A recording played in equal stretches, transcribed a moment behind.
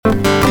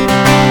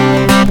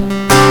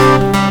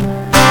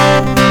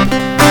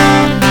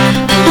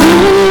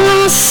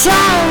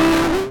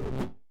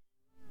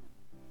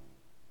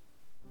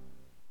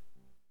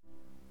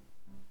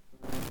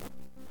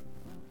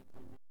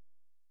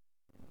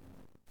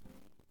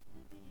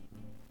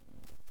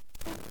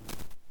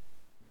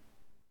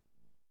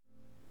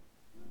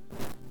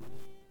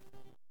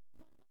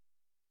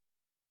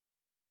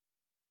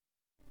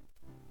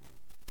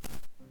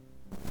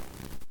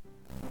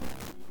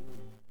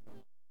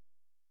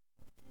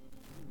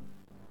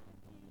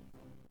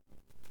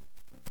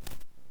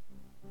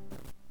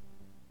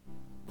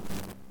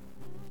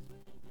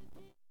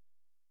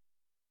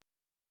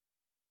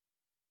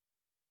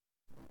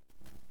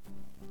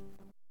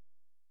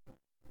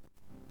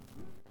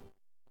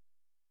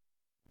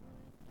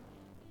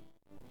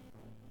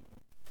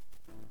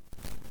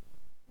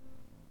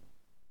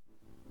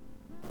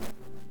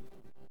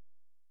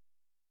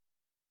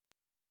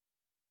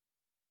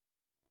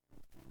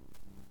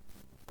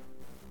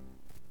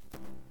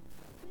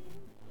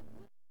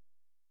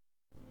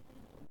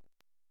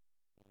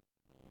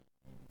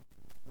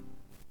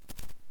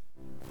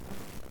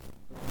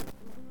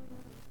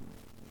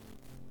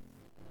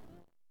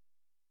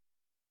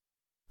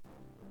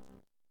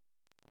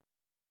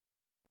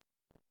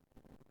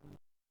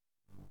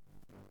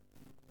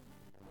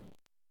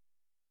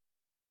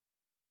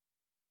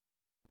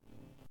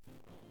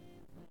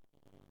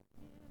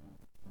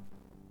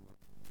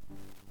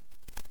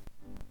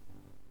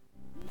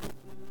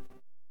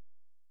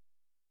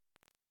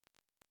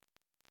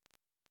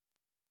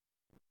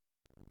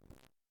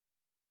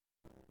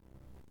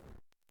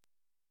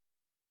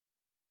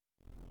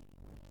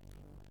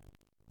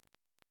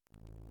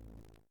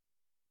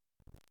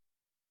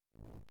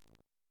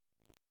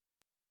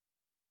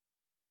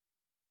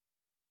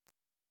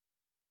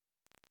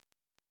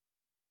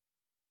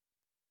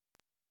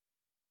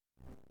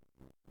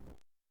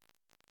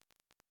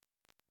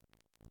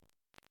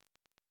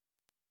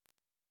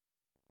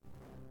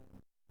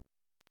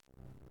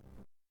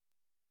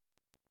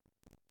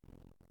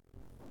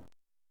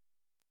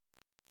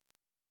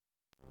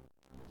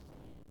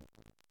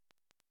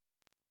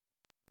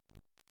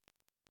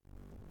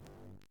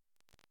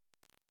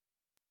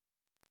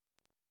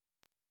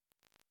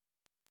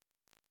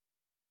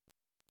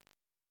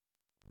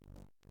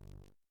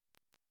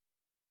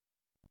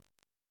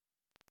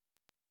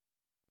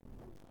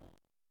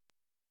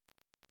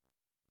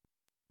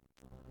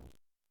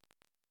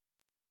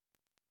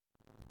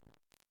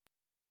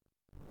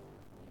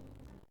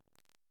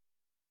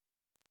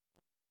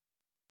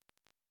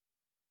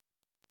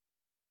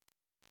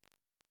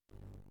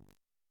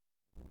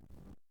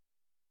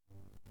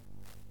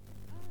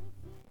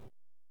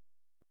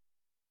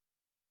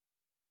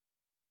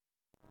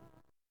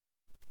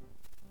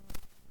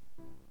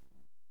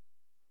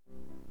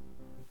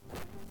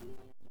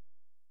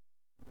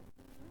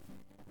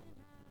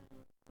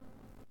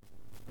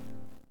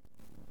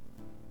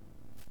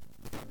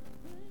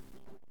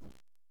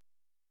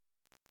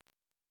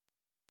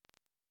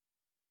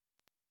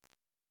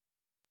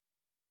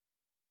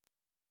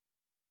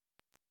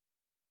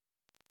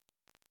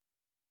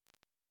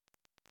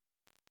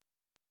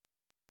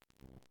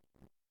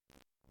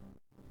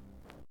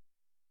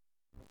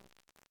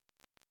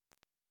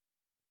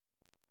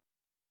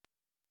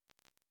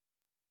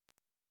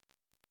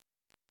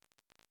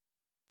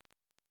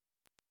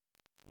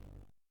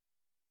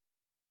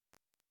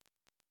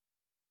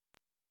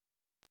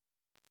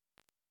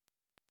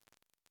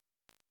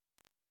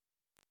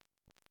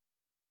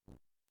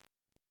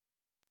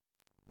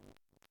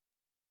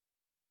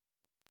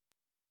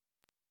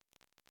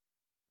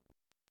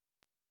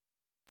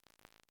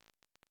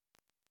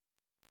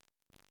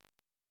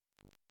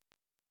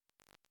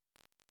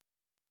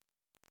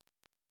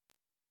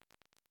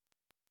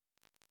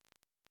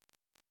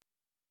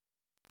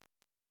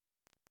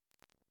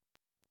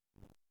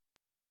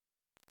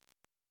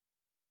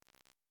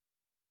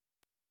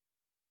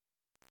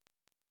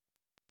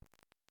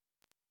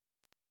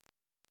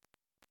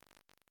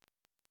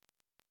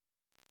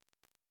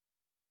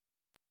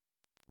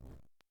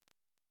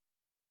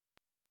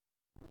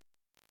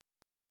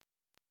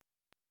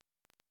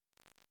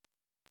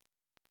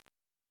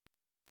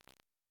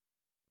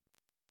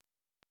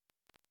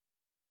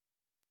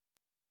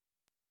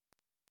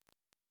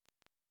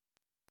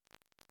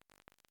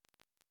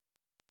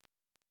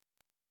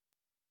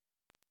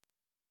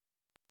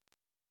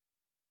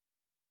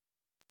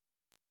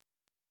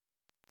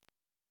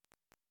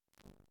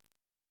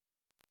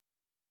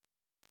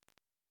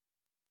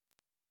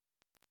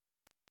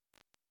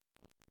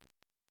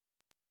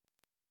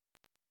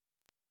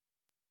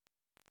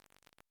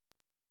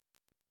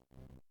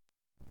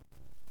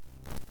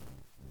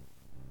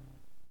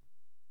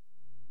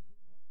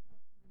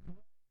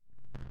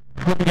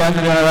Hope you guys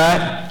are doing all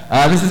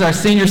right. This is our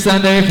senior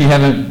Sunday. If you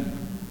haven't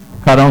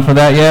caught on for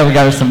that yet, we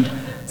got some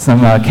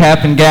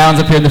cap and gowns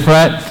up here in the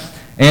front.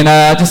 And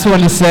I just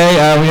wanted to say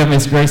we have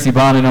Miss Gracie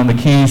Bonnet on the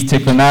keys,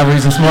 tickling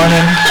ivories this morning.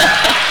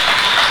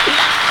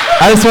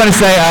 I just want to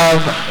say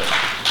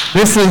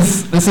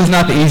this is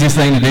not the easiest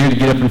thing to do, to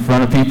get up in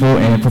front of people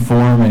and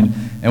perform, and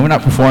we're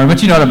not performing,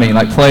 but you know what I mean,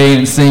 like playing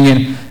and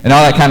singing and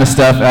all that kind of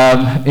stuff.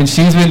 And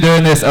she's been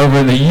doing this over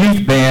in the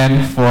youth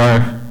band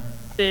for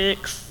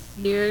 6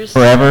 years.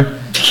 Forever.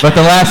 But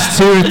the last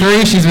 2 or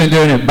 3, she's been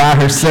doing it by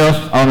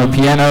herself on a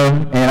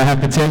piano, and I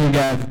have to tell you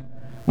guys,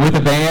 with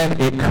a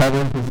band, it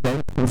covers the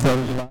stage, and so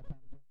there's a lot.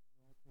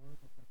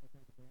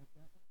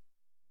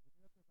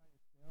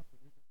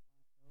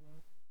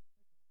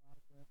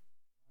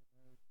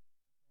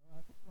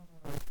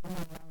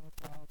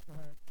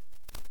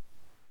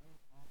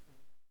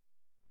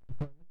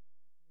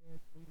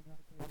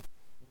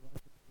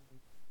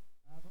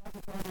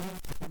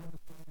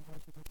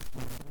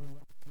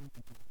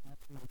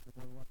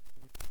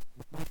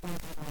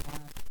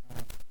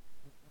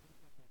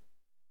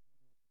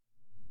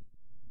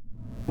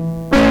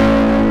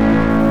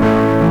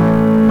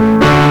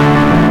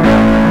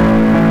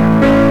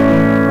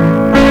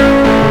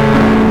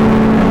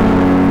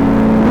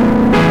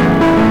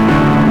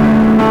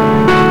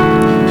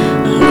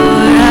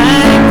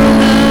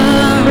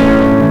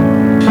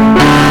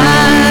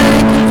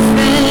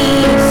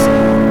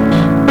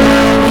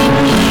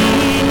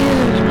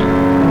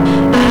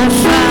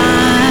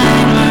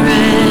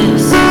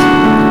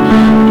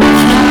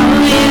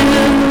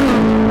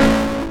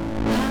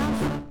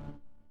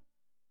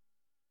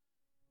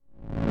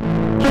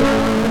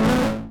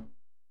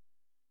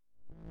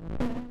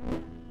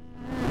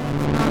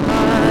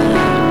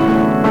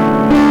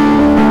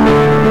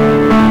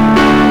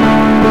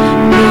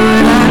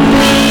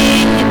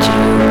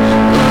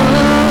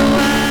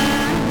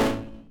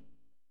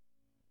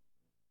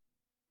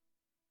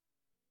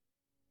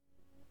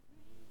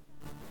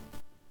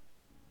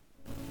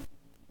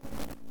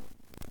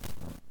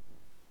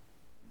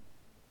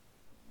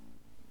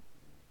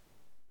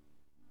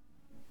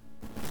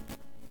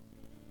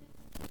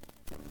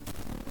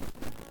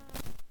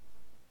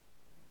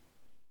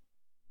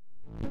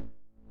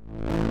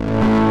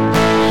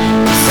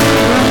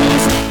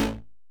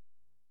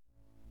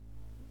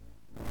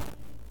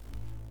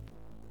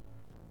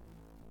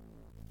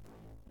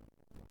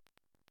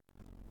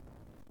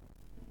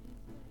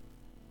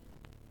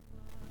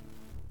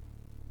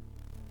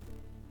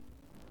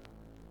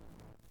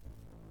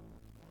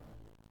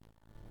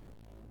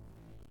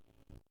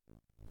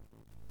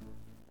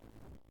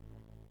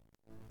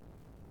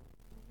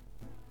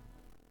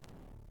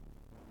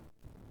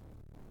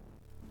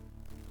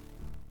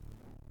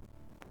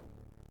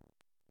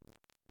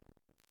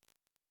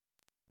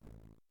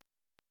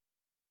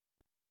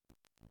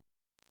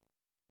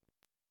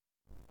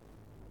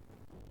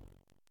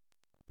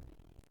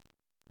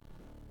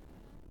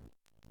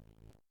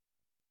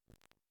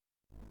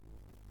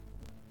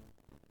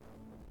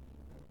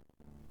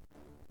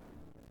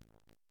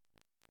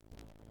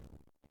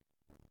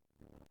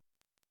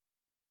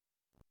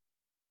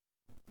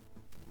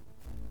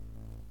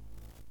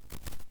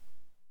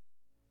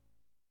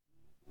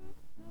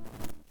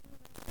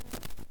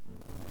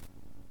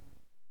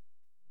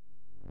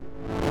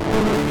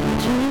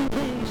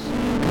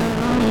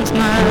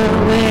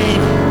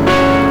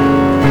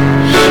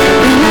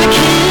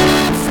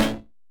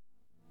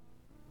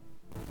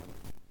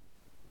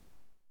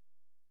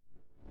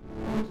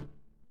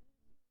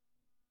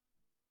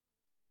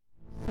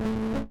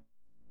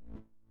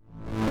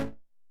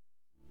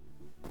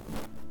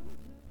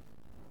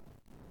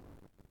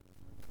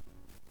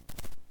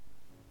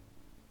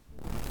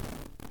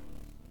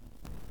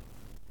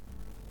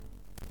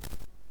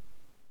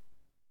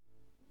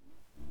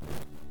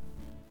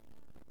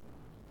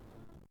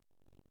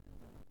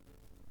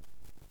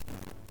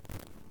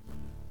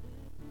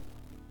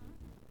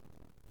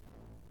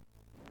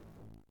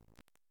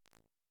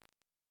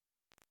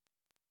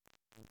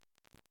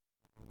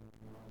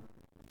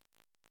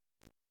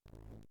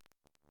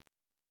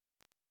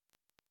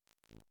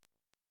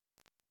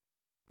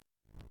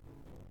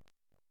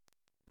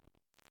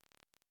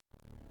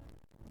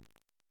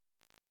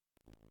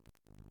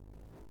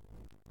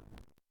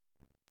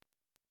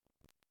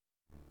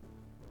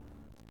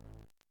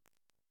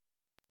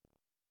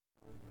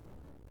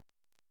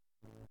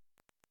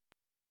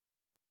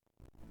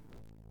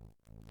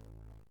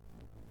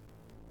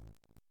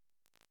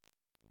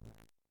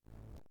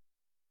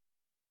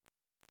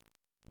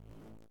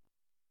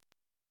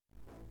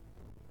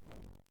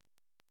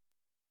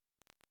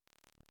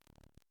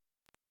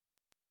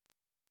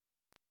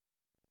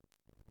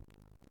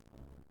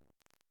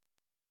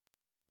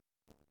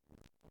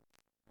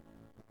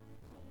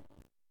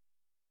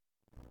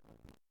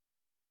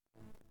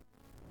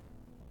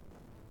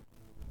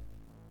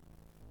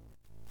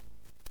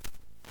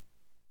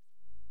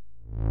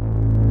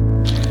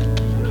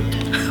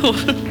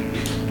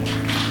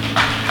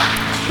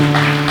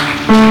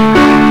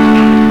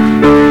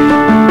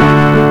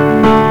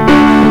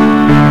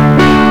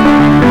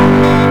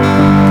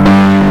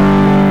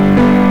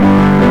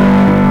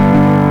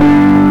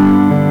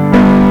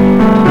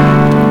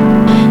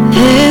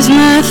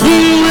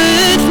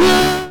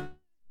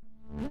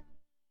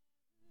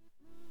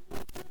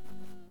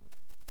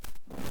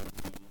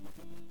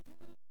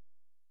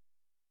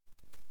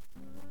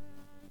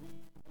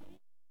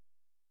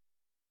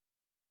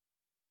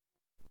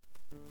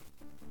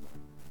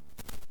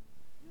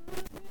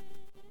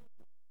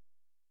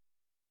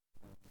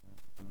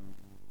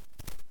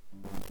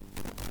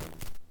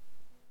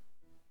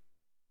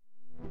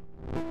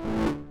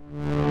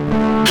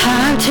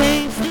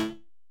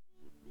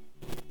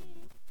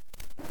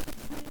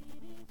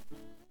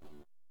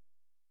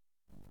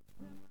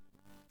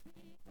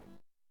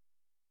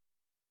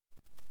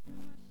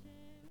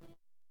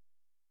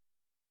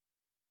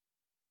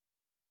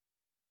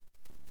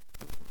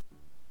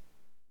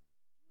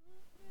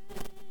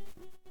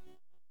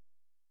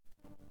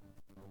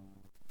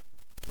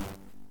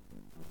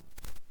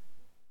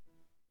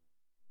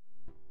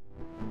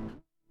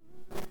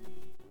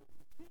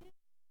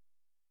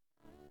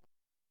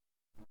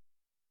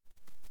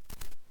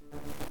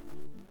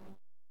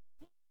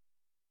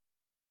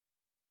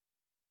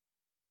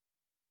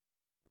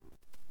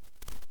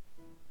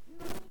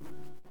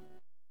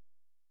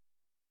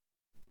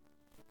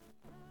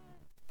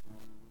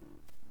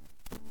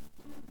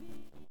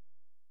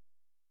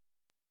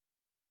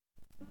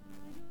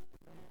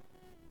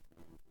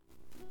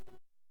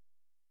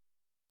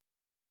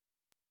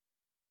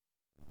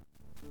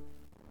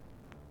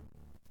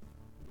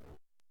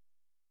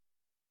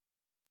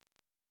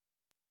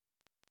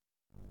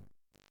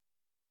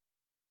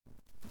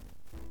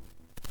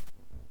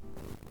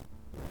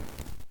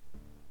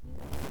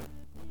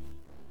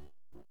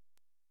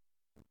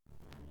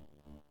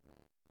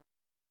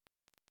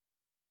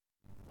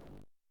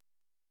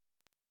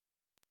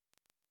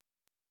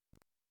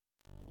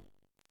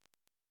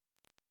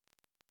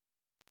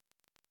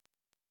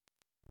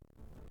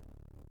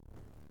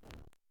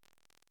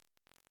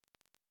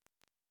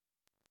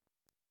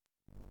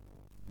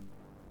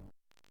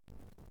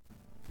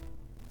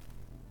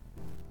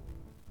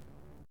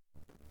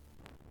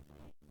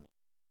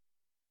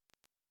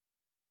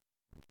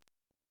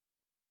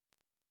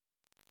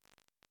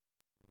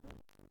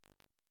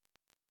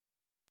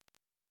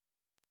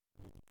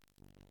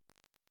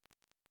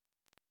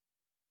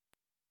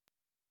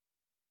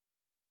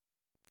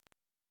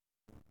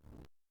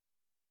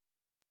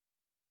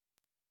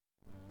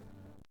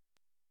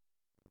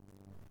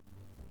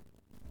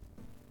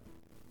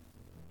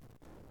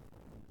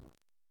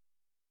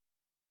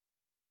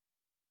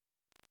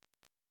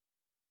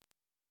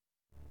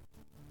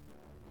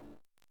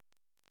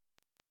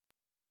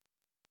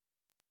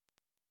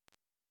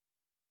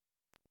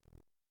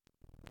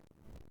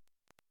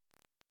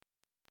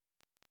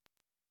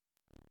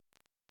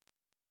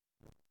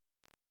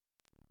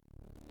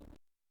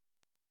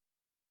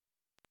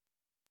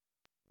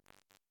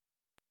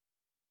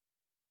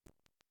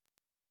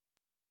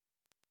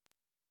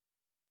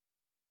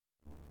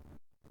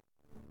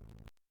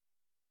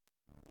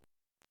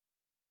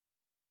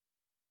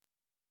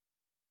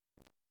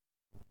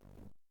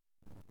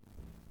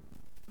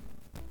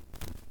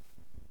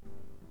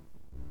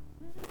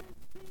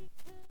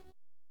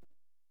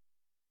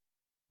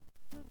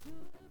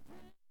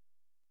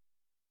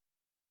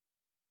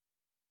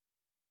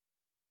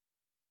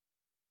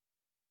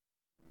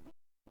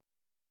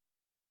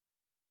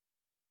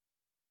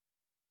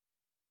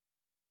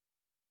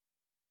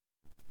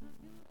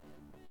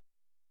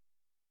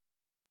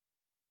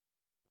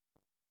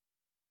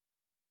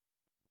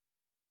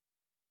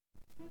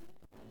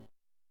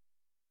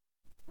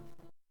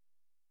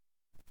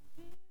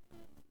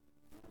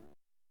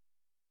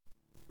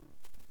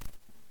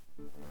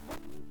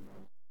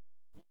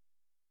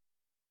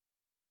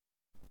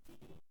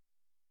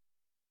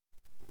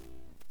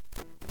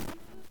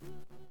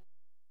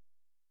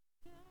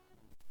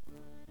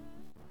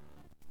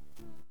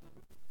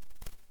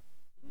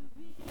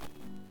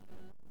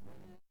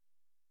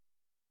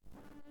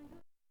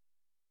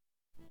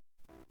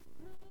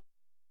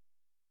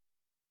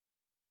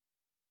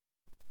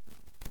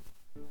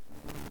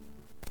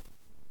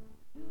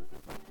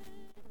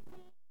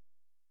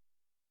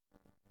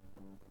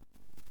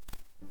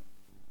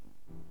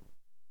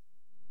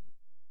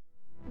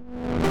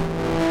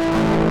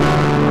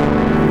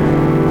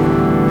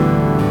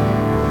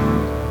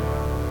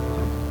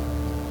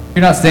 If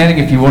you're not standing,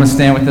 if you want to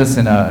stand with us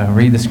and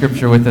read the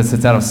scripture with us,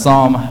 it's out of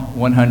Psalm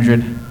 100.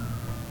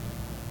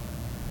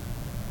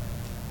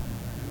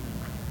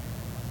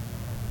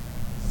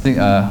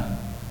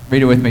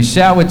 Read it with me.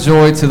 Shout with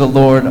joy to the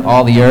Lord,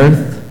 all the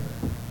earth.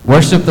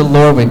 Worship the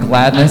Lord with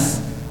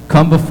gladness.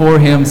 Come before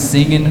him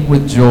singing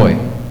with joy.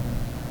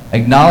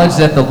 Acknowledge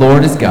that the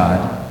Lord is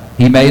God.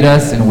 He made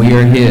us and we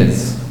are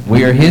his.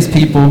 We are his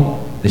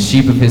people, the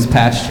sheep of his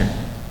pasture.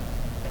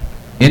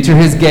 Enter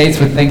his gates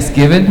with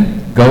thanksgiving.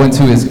 Go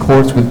into his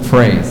courts with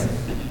praise.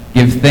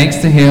 Give thanks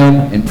to him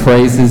and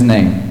praise his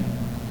name.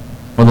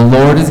 For the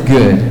Lord is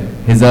good.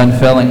 His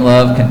unfailing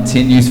love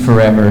continues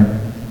forever,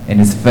 and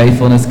his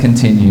faithfulness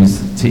continues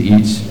to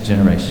each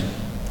generation.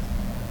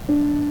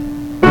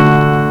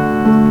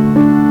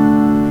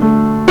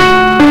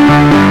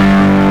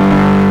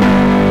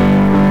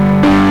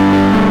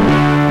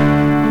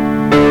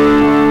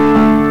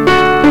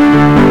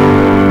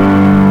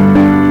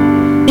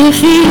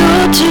 If the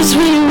altars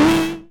will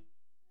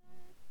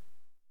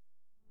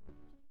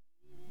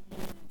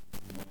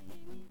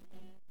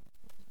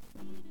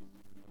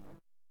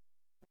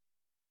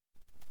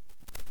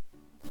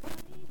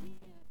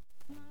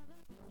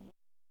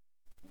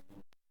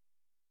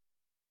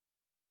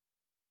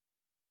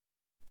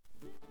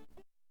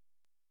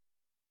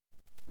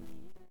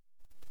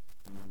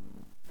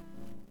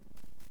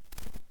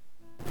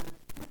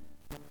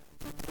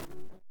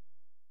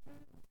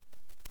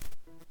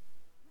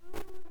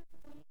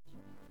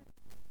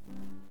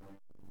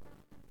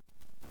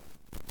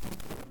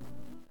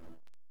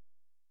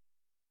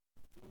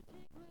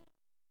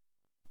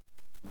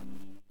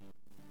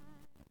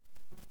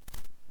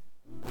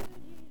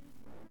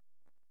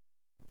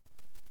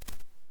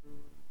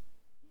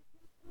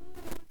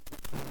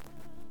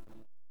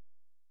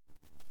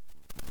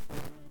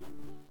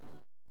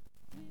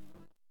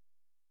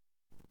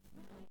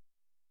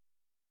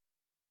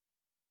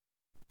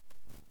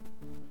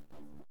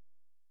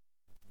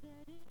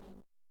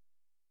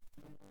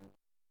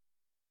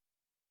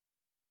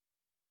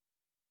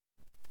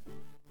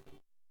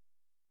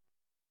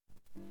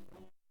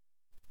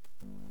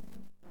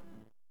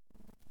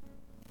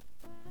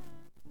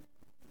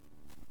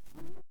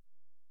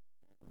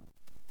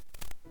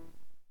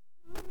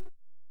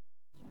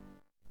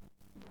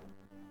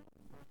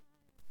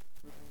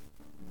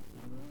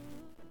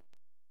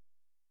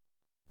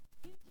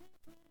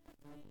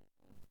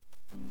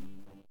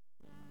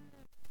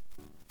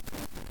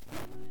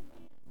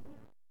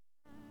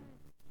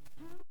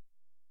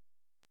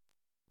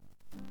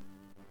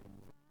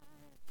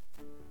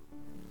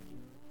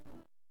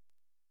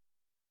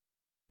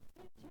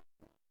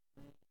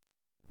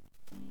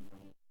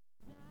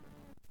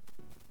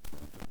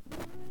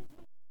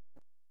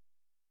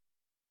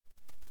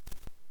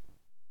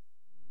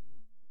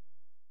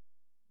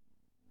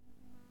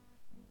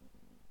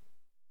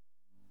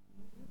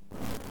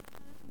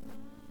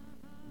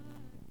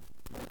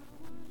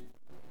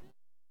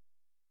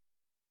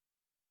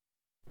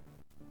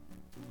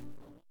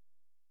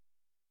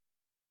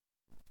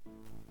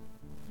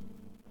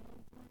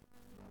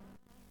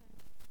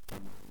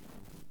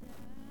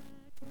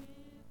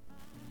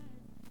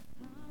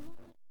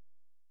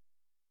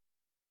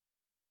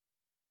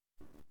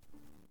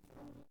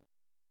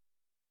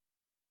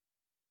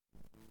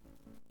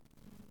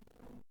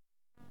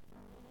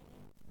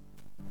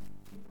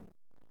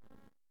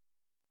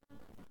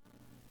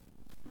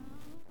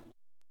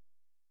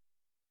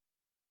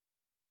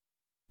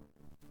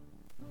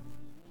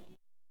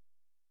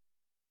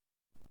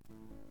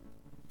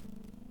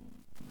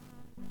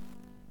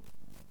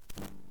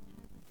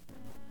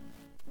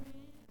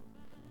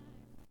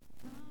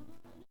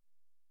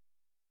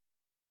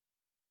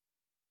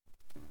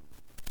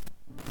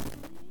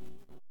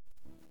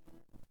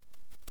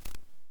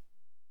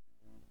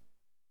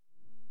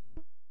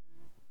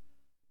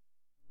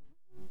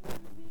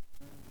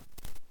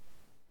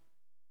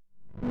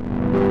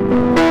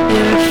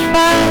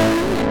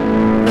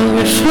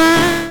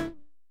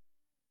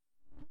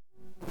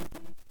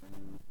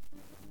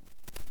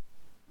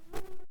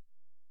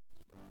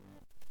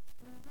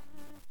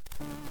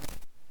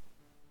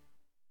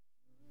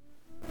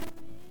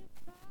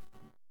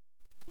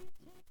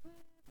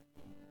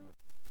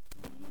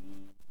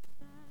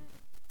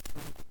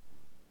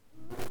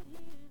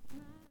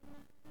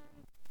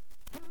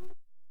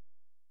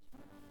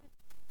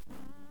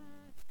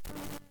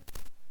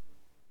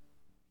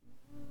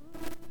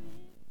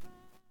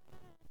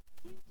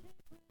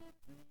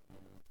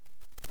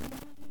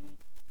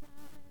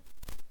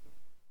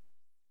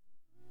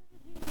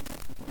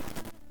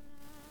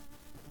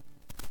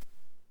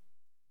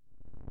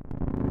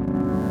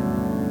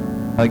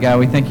Father God,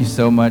 we thank you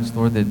so much,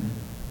 Lord, that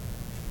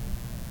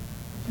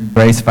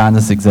grace finds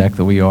us exactly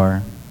where we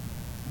are.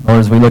 Lord,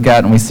 as we look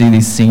out and we see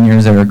these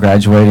seniors that are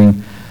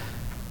graduating,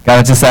 God,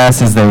 I just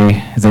ask as they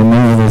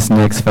move to this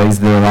next phase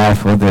of their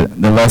life, Lord,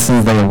 that the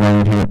lessons they have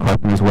learned here at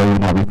Carpenter's Way will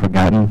not be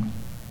forgotten.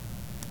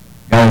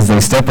 God, as they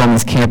step on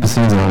these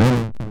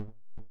campuses,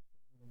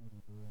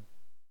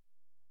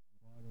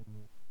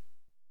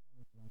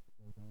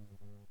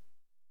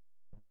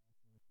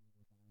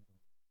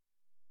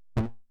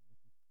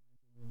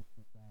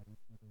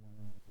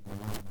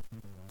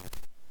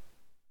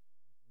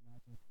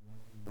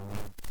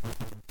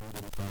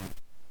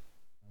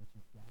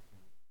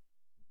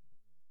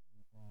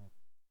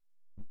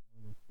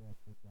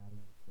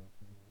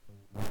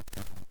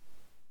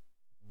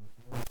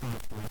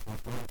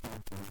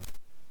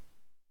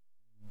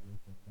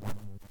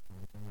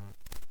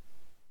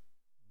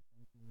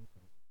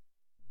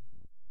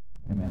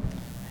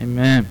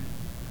 Amen.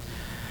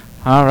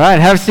 All right,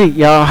 have a seat,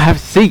 y'all. Have a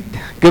seat.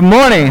 Good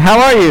morning. How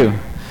are you?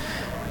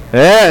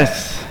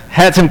 Yes.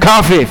 Had some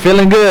coffee.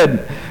 Feeling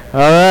good. All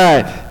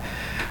right.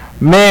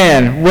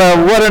 Man,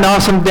 well, what an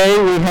awesome day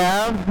we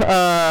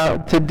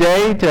have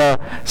today to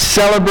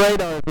celebrate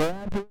our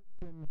graduates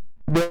and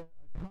their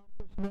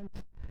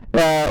accomplishments.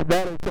 That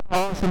is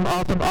awesome,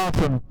 awesome,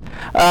 awesome.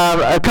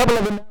 A couple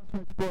of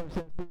announcements for us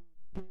as we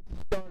get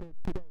started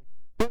today.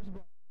 First of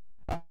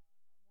all,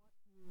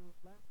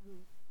 last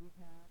week we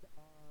had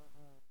our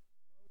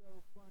photo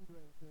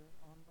fundraiser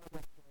on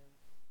Mother's Day,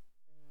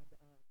 and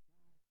I was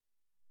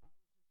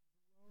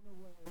blown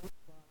away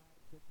by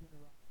the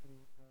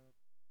generosity of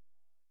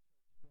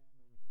church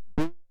family.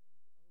 We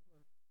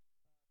raised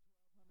over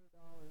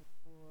 $1,200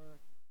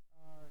 for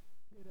our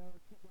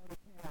kiddos to go to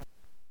camp,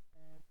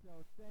 and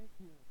so thank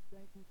you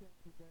very much.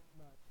 Thank you very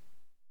much.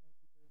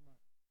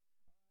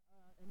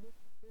 And this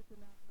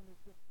announcement is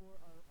just for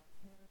our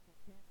parents and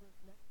campers.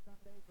 Next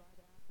Sunday, right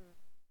after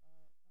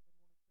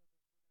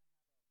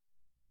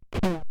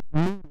camp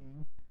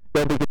meeting,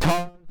 there'll be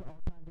guitars,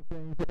 all kinds of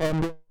things, and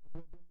we'll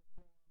bring the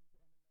forms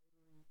and the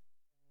notary,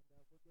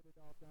 and we'll get it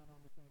all done on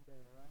the same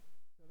day, all right?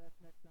 So that's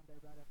next Sunday,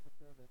 right after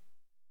service.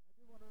 And I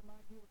do want to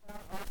remind you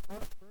about our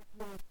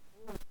virtual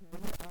bulletin.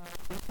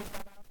 We send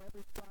that out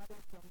every Friday,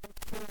 so make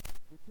sure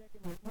you're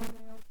checking your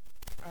emails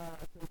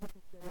so you can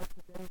stay up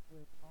to date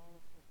with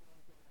all of the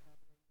things that are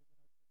happening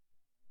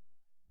within our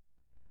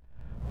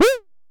church.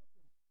 Woo!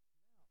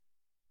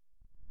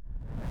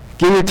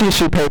 Get your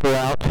tissue paper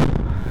out.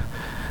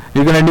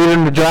 You're going to need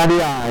them to dry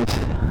the eyes.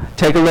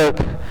 Take a look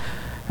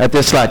at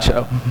this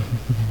slideshow.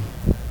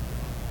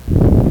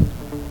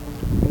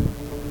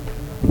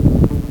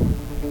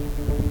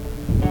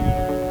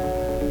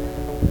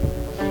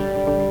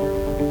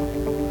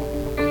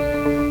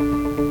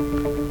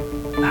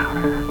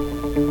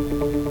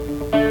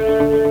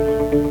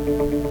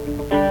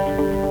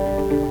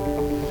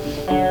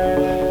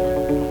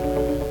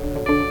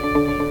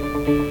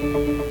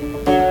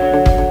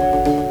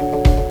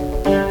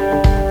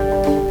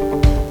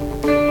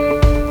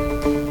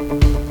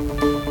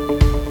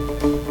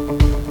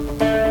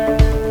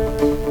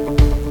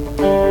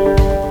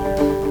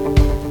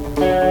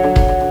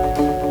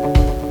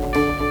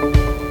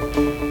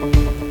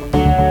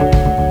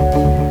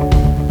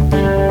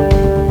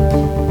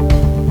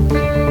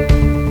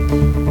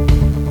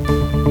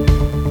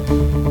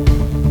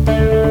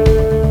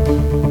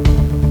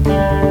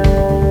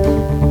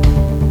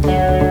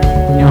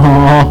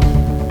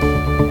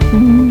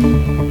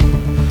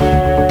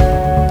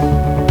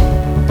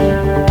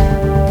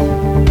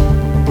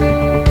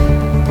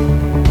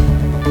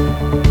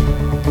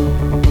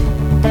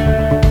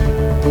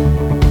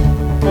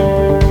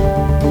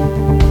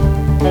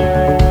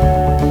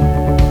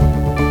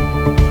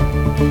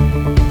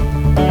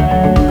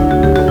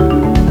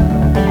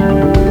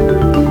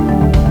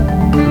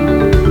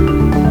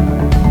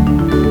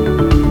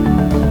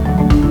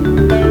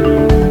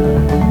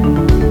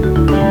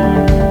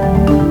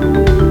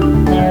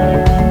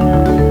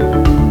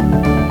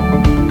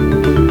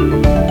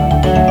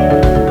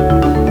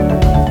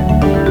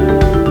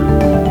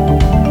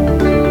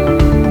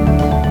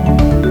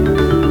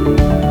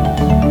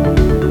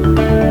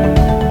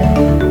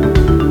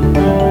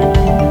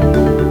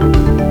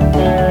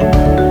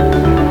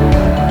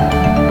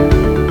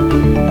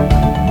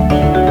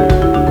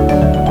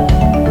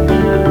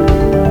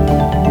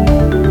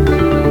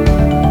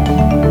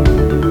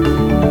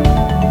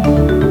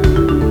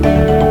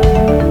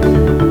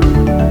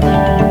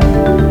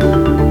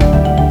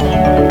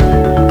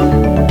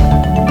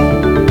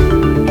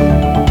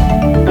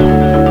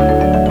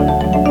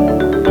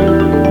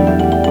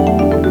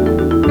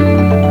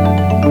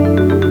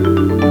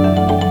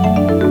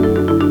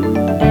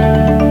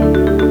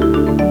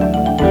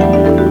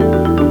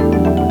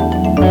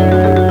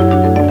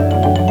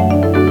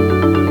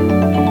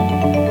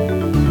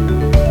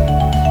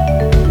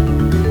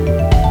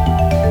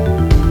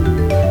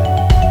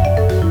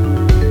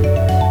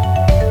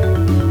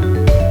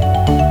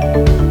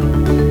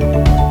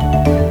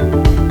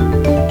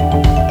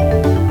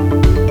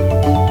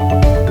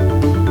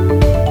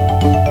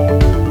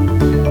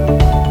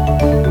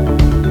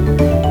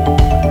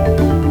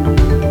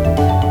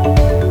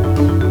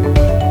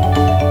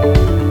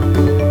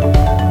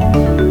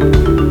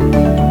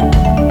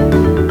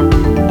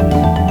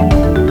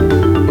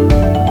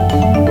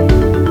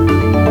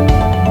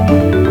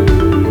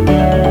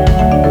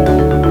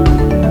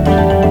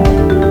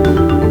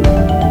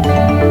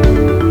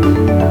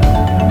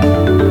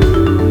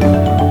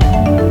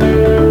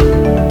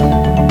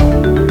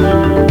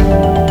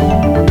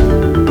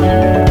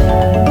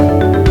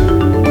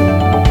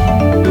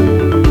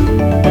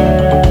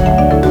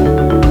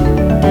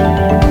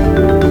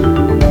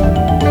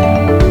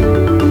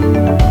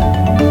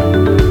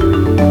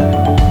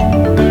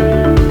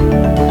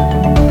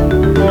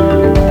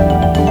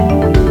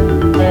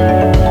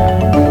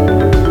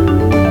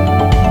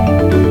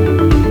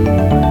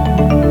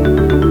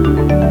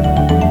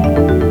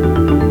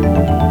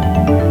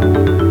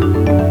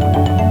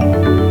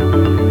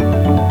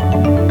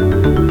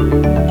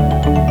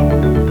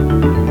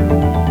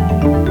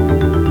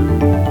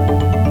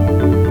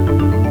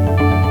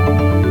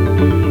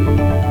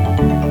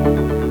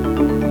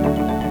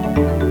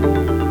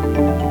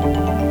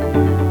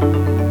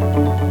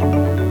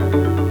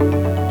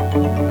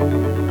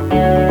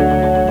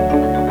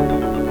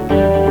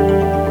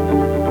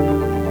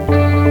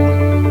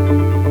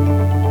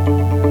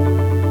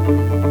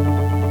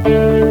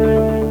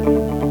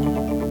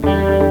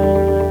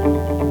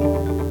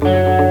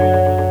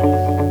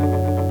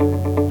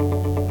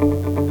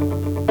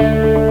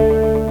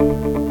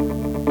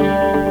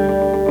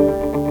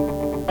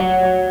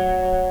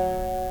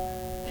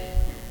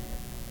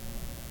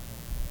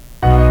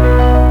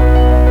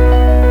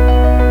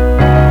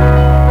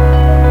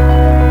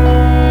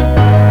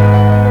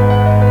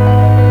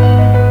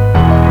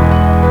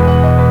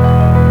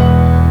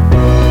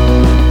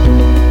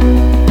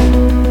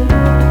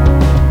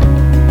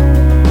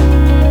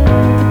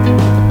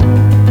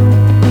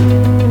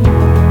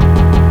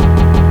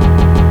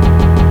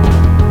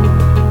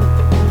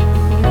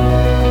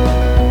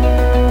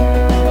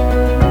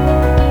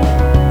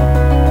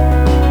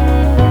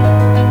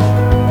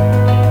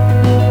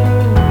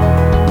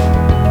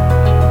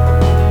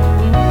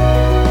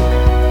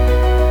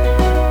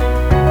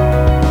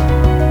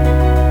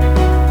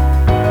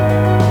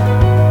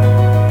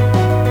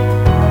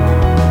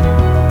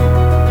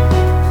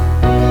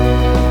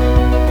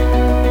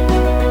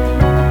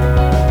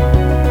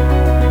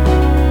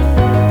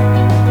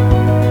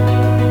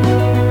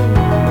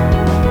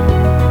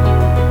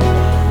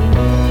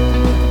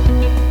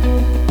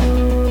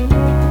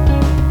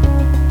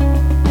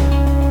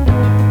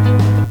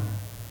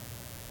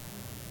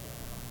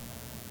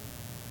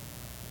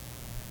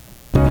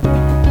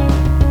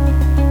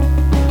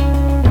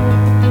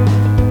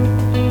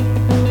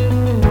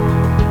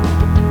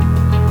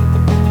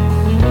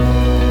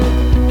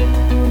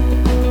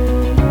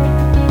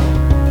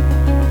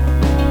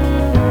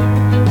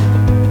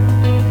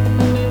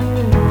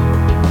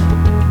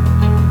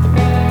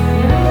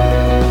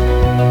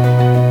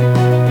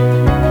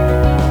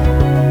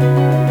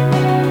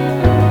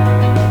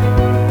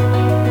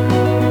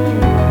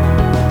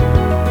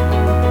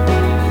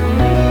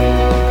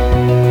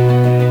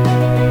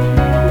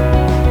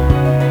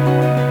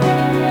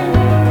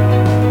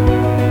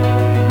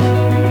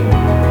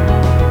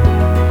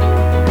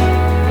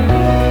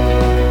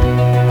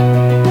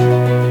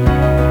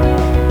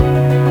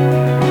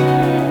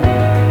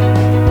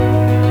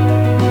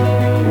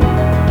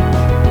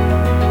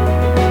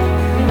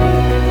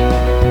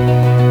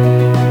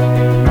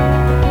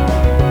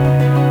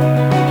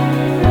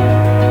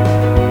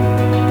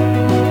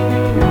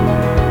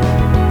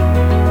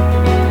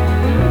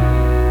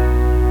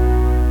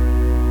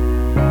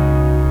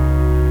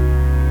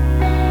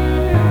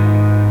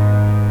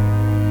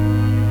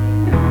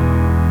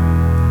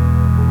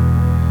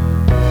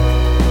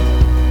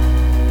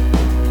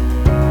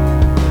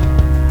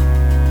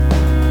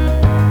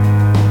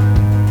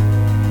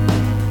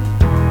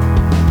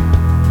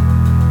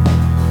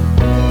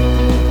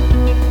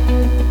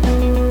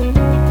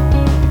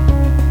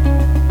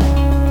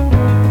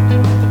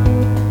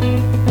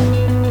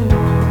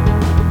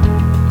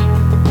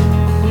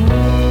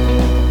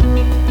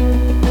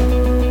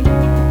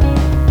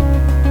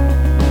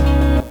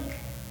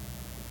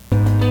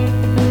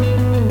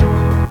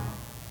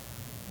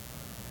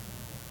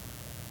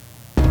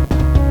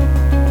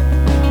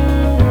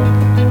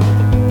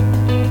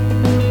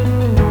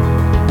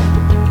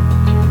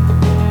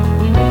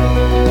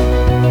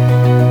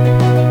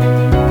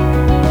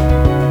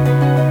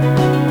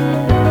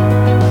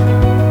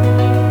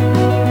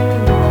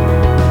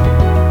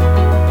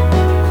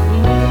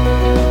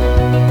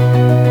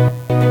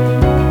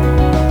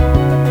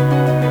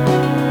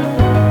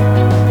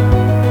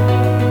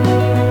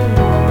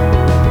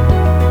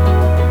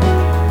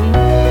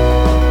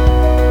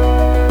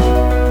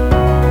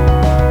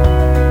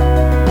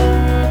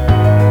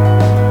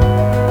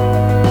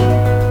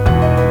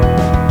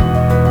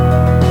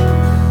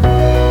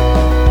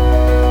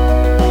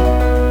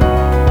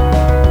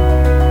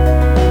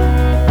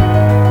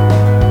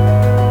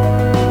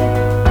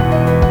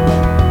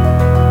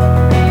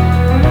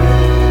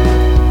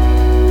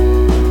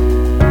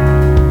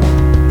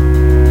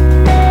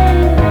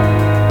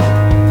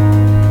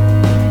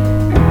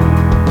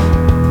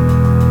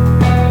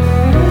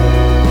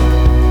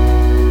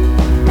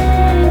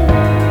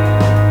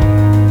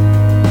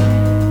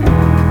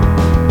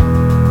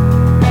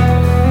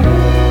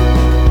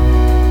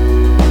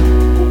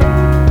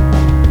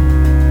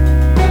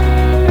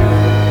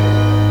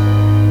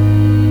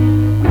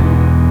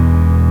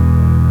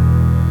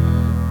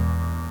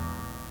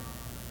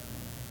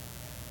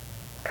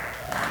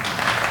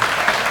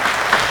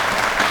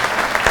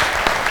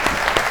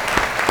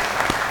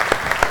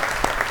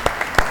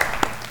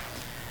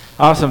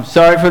 Awesome.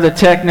 Sorry for the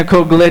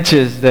technical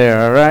glitches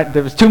there, all right?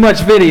 There was too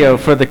much video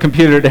for the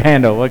computer to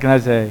handle. What can I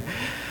say?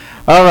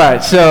 All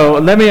right,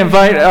 so let me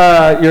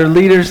invite your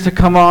leaders to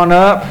come on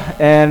up,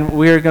 and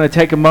we're going to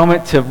take a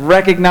moment to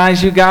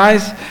recognize you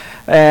guys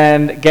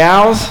and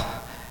gals,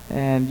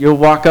 and you'll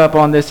walk up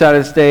on this side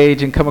of the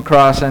stage and come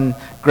across and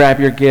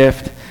grab your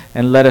gift,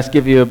 and let us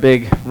give you a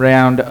big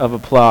round of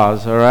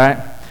applause, all right?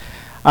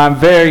 I'm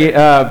very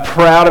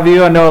proud of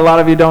you. I know a lot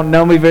of you don't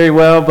know me very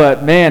well,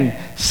 but man,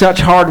 such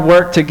hard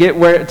work to get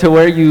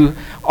where you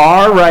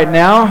are right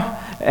now.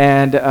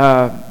 And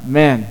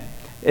man,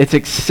 it's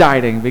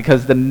exciting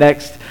because the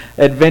next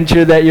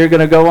adventure that you're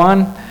going to go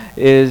on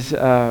is,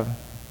 it's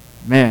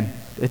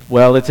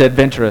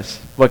adventurous.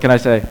 What can I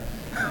say?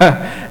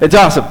 It's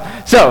awesome.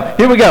 So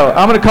here we go.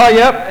 I'm going to call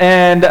you up,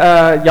 and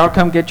y'all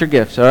come get your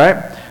gifts, all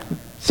right?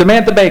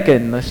 Samantha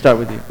Bacon, let's start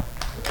with you.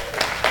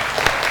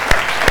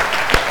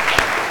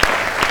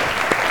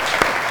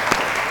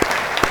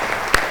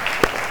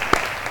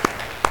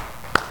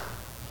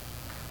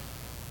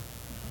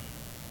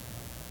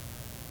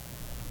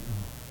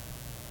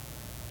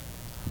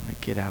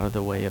 Get out of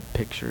the way of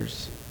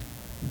pictures.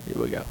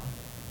 Here we go.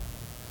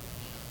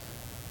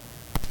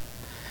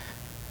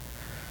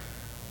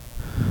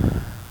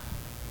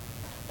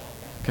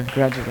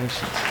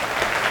 Congratulations.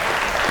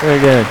 Very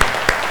good.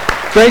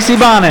 Gracie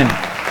Bonin.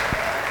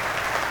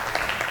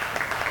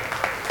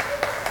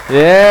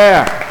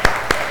 Yeah.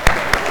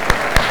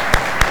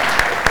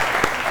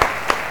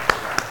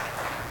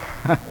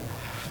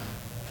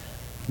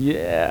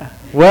 Yeah.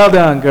 Well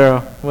done,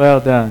 girl. Well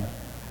done.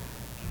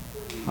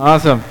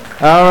 Awesome.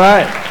 All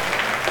right.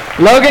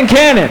 Logan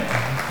Cannon.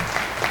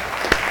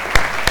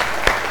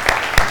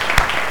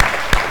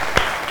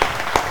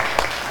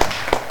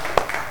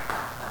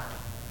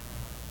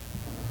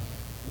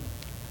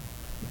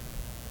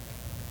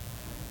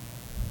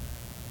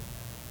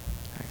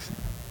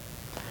 Excellent.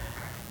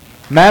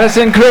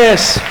 Madison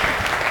Chris.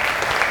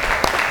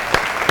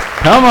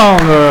 Come on,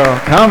 girl.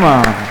 Come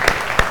on.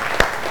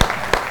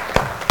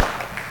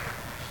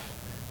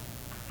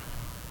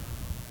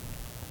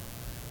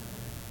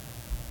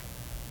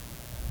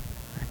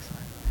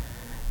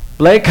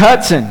 Blake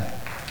Hudson.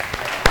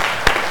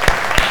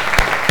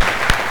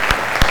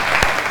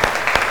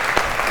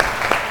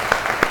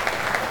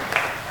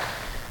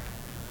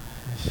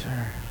 Yes,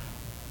 sir.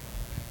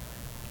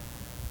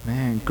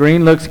 Man,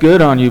 green looks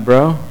good on you,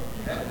 bro.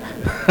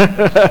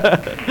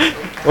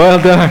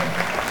 Well done.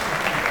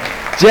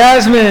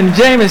 Jasmine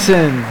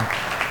Jameson.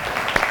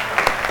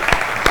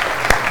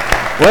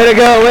 Way to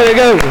go, way to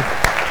go.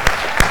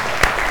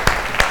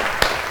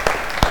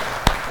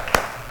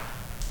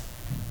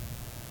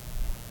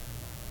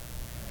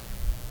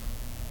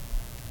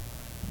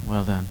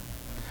 Well done.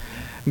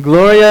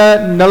 Gloria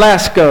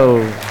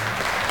Nolasco.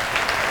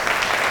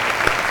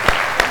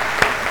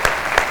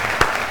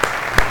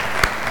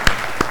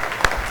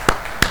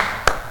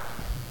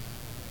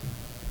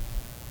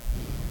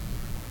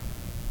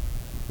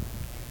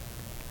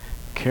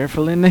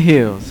 Careful in the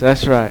hills.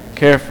 That's right.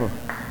 Careful.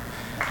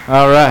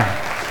 All right.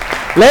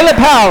 Layla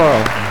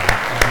Powell.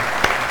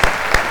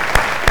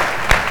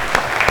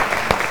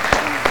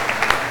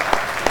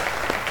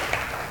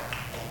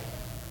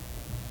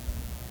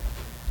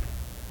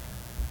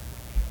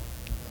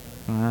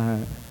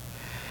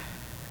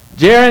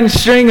 Jaron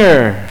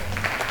Stringer.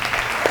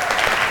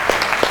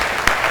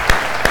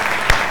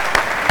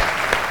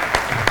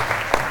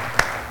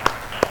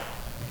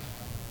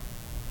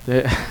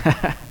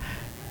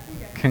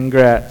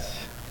 Congrats.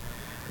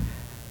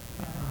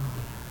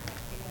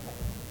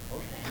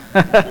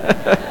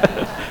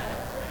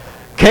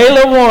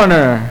 Kayla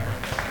Warner.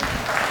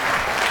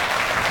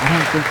 I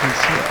don't think I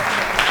see it.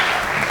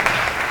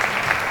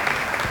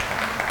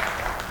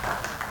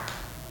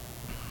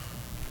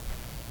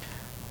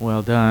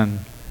 Well done.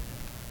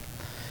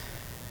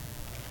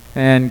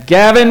 And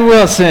Gavin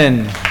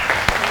Wilson.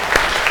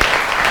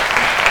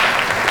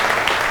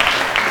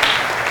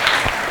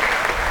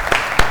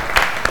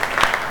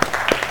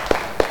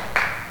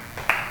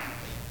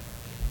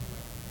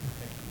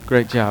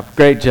 Great job.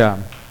 Great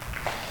job.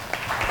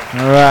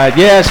 All right.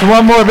 Yes,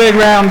 one more big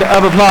round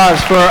of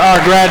applause for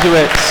our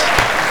graduates.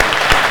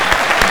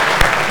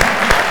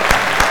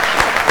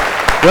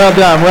 Well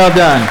done. Well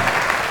done.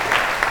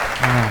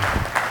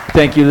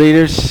 Thank you,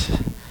 leaders.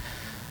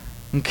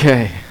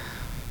 Okay.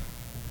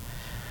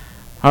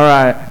 All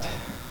right.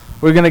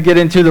 We're going to get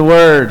into the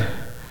Word.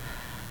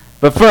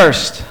 But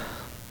first,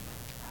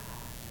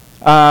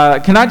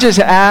 can I just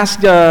ask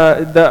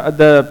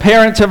the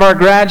parents of our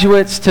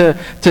graduates to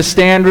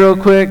stand real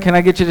quick? Can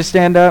I get you to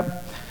stand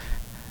up?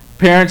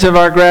 Parents of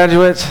our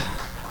graduates,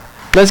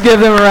 let's give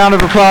them a round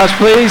of applause,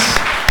 please.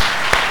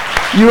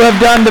 You have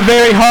done the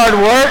very hard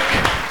work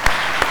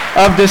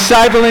of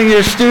discipling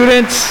your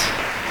students,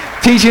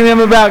 teaching them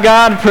about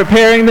God,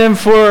 preparing them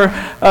for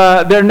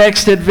their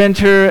next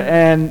adventure,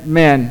 and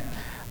man,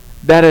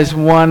 that is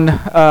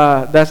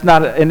that's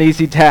not an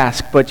easy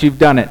task, but you've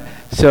done it.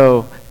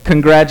 So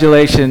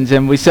congratulations,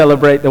 and we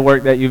celebrate the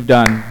work that you've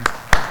done.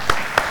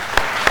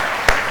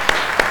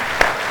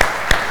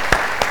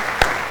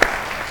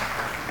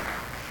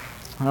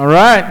 All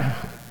right.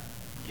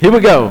 Here we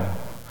go.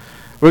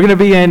 We're going to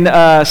be in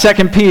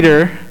 2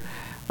 Peter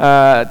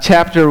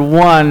chapter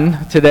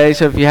 1 today.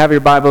 So if you have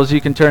your Bibles,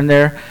 you can turn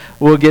there.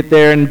 We'll get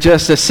there in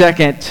just a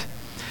second.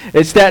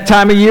 It's that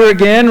time of year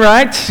again,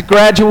 right?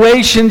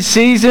 Graduation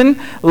season.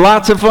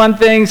 Lots of fun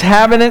things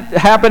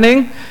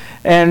happening.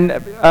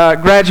 And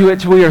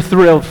graduates, we are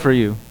thrilled for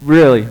you.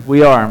 Really,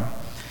 we are.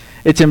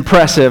 It's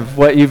impressive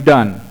what you've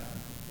done.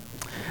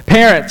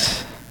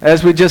 Parents,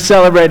 as we just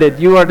celebrated,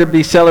 you are to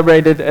be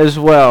celebrated as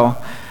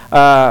well.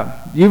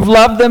 You've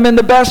loved them in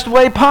the best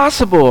way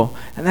possible,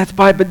 and that's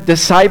by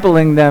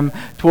discipling them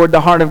toward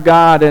the heart of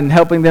God and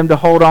helping them to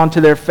hold on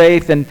to their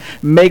faith and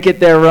make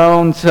it their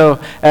own.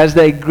 So as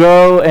they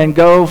grow and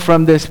go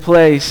from this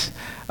place,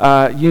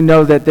 you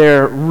know that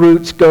their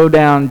roots go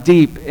down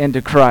deep into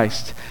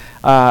Christ.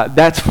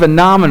 That's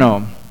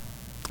phenomenal.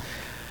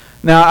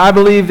 Now, I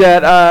believe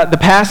that the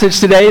passage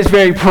today is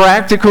very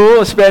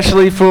practical,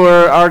 especially for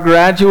our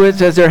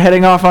graduates as they're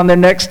heading off on their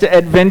next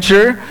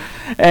adventure.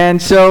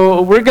 And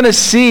so we're going to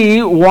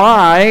see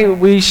why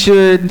we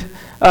should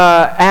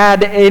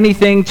add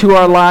anything to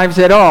our lives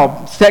at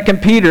all. 2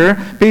 Peter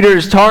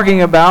is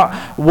talking about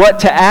what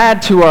to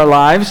add to our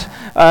lives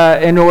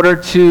in order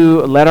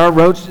to let our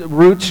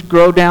roots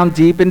grow down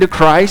deep into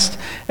Christ.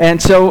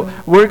 And so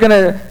we're going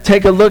to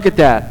take a look at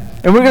that.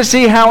 And we're going to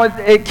see how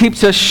it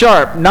keeps us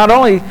sharp, not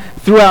only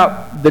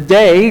throughout the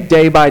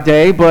day by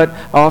day, but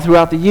all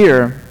throughout the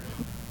year.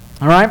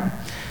 All right?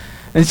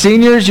 And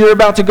seniors, you're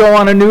about to go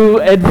on a new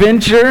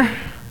adventure.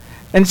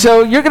 And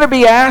so you're going to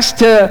be asked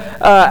to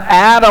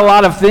add a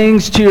lot of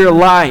things to your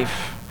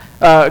life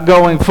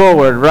going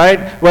forward, right?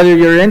 Whether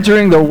you're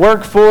entering the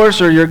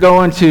workforce or you're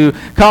going to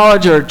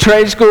college or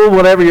trade school,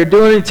 whatever you're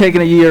doing, you're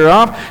taking a year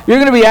off, you're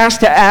going to be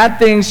asked to add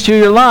things to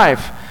your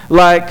life,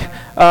 like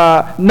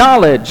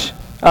knowledge,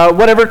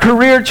 whatever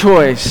career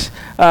choice.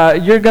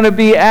 You're going to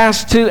be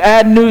asked to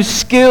add new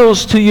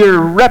skills to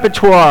your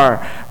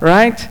repertoire,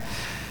 right?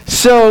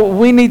 So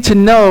we need to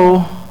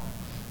know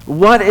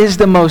what is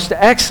the most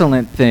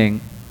excellent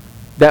thing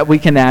that we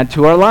can add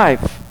to our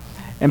life.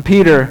 And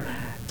Peter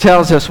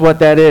tells us what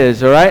that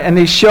is, all right? And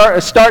he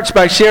starts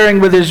by sharing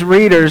with his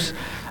readers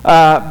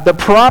the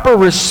proper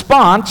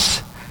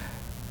response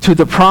to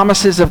the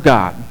promises of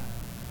God.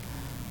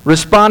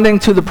 Responding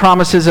to the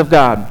promises of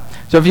God.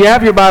 So if you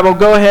have your Bible,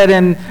 go ahead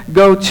and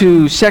go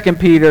to 2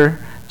 Peter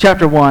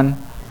chapter 1.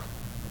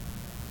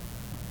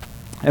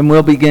 And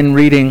we'll begin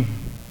reading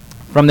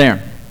from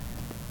there.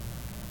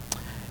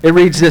 It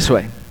reads this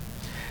way.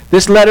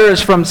 This letter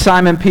is from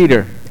Simon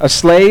Peter, a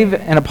slave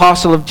and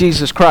apostle of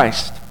Jesus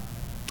Christ.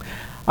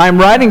 I am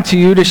writing to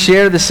you to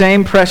share the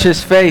same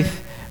precious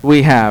faith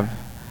we have.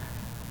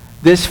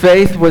 This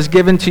faith was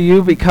given to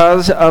you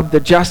because of the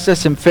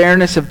justice and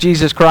fairness of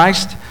Jesus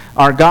Christ,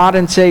 our God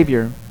and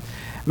Savior.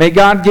 May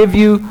God give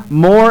you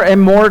more and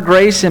more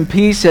grace and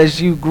peace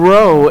as you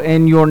grow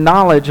in your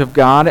knowledge of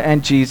God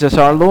and Jesus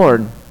our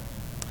Lord.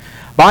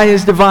 By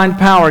His divine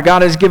power,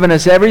 God has given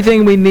us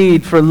everything we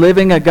need for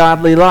living a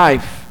godly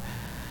life.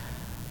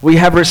 We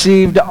have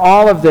received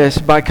all of this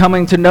by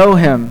coming to know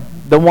Him,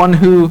 the one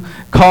who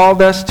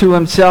called us to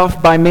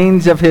Himself by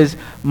means of His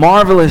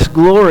marvelous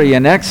glory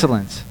and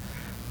excellence.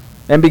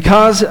 And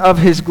because of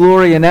His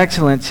glory and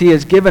excellence, He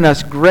has given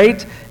us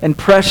great and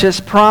precious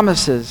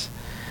promises.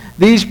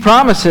 These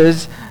are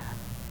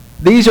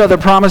the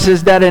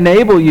promises that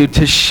enable you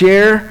to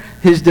share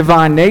His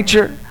divine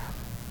nature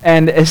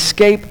and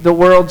escape the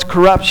world's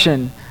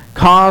corruption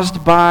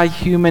caused by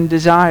human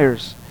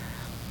desires.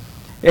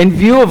 In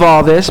view of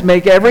all this,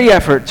 make every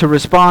effort to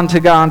respond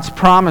to God's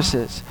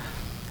promises.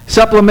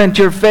 Supplement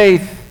your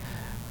faith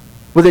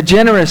with a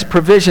generous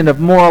provision of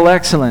moral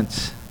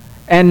excellence,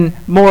 and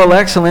moral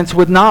excellence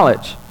with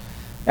knowledge,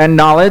 and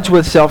knowledge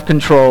with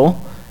self-control,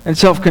 and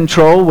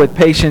self-control with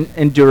patient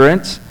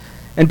endurance,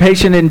 and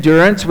patient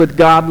endurance with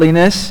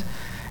godliness,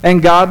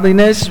 and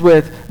godliness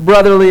with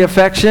brotherly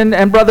affection,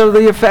 and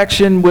brotherly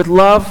affection with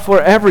love for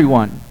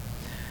everyone.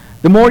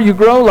 The more you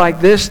grow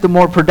like this, the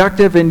more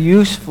productive and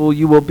useful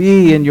you will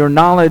be in your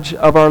knowledge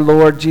of our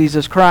Lord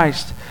Jesus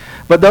Christ.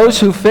 But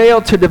those who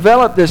fail to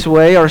develop this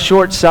way are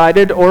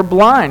short-sighted or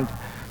blind,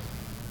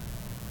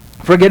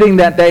 forgetting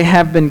that they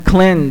have been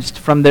cleansed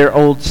from their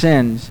old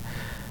sins.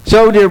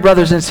 So, dear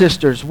brothers and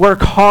sisters, work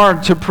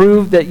hard to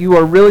prove that you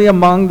are really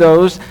among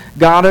those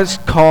God has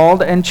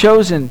called and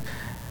chosen.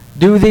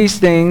 Do these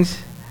things,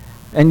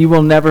 and you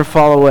will never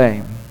fall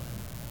away.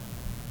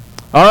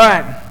 All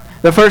right.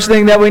 The first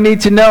thing that we need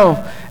to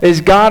know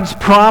is God's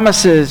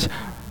promises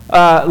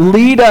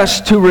lead us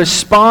to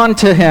respond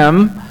to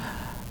Him,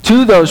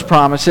 to those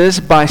promises,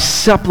 by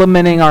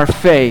supplementing our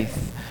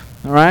faith.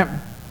 All right?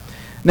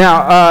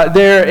 Now,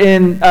 there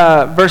in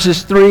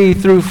verses 3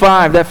 through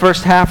 5, that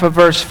first half of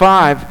verse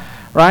 5,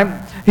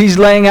 right? He's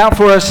laying out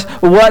for us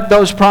what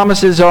those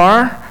promises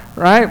are.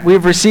 Right?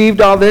 We've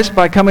received all this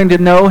by coming to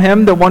know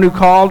Him, the one who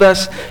called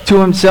us to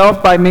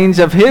Himself by means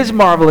of His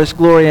marvelous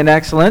glory and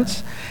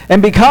excellence.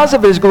 And because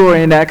of His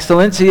glory and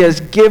excellence, He has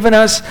given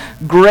us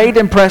great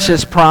and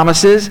precious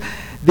promises.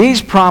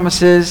 These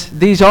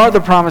are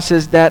the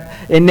promises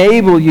that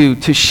enable you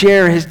to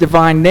share his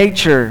divine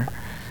nature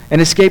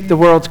and escape the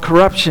world's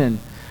corruption.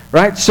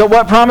 Right? So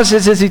what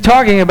promises is he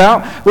talking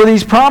about? Well,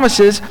 these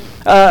promises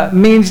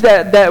means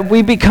that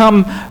we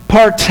become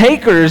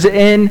partakers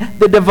in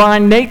the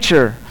divine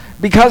nature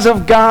because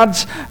of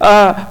God's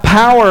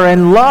power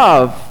and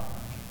love.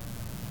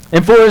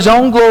 And for his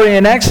own glory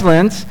and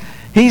excellence,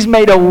 he's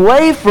made a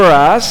way for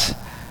us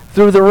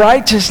through the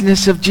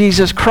righteousness of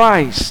Jesus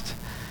Christ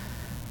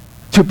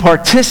to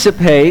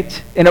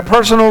participate in a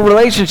personal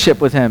relationship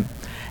with him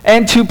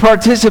and to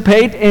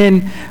participate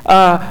in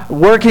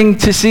working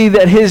to see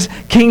that his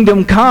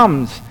kingdom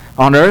comes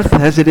on earth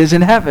as it is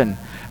in heaven.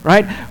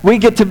 Right? We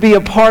get to be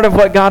a part of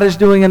what God is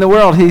doing in the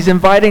world. He's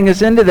inviting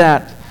us into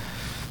that.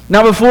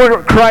 Now,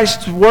 before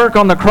Christ's work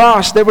on the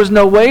cross, there was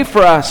no way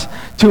for us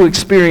to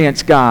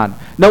experience God.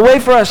 No way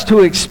for us to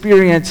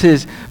experience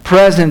his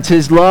presence,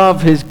 his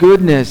love, his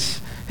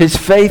goodness, his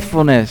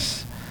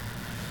faithfulness.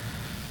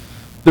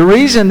 The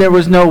reason there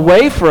was no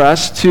way for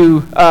us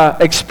to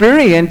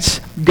experience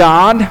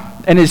God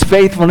and his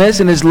faithfulness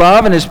and his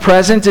love and his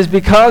presence is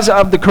because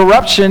of the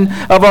corruption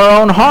of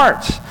our own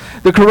hearts.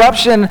 The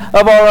corruption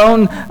of our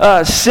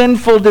own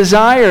sinful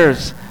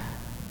desires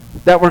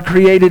that were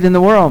created in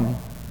the world.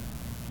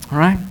 All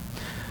right?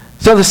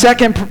 So the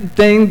second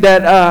thing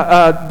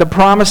that the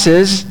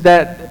promises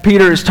that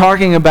Peter is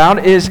talking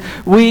about is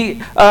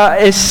we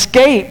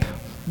escape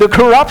the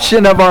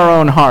corruption of our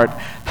own heart.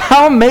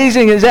 How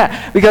amazing is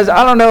that? Because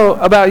I don't know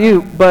about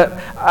you, but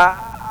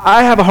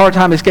I have a hard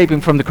time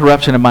escaping from the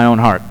corruption of my own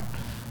heart.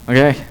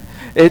 Okay?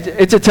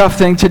 It's a tough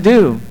thing to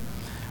do.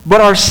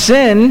 But our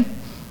sin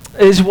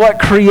is what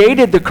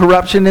created the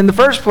corruption in the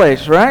first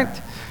place, right?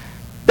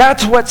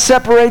 That's what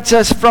separates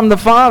us from the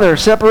Father,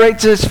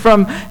 separates us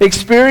from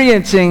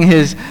experiencing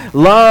his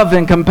love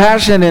and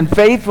compassion and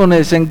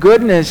faithfulness and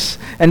goodness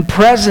and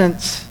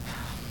presence.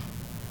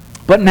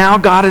 But now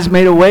God has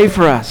made a way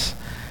for us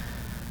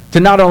to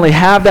not only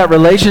have that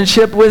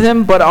relationship with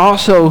him, but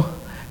also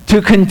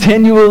to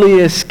continually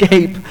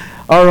escape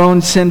our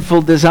own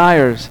sinful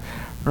desires,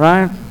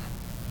 right?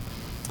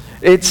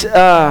 It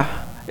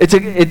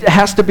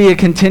has to be a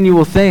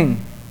continual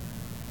thing.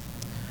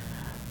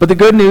 But the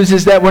good news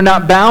is that we're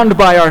not bound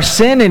by our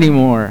sin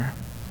anymore.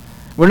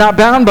 We're not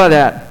bound by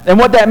that. And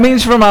what that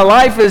means for my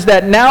life is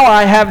that now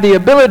I have the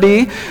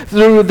ability,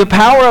 through the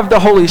power of the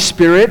Holy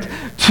Spirit,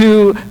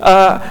 to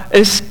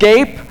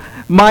escape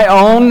my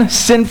own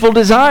sinful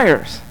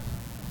desires.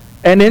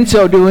 And in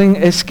so doing,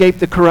 escape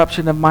the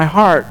corruption of my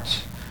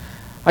heart.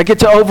 I get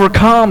to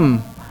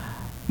overcome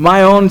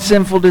my own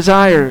sinful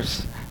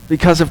desires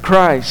because of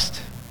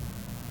Christ.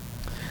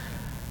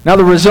 Now,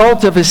 the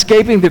result of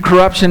escaping the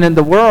corruption in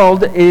the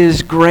world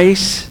is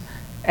grace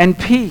and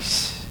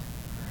peace.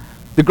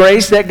 The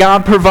grace that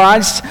God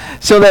provides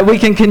so that we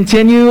can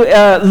continue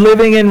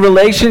living in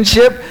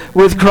relationship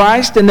with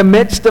Christ in the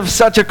midst of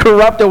such a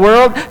corrupt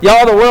world.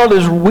 Y'all, the world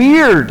is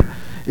weird.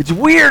 It's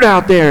weird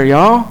out there,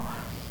 y'all.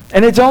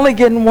 And it's only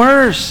getting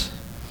worse.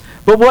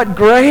 But what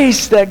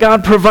grace that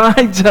God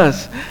provides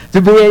us to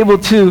be able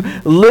to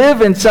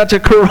live in such a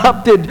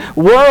corrupted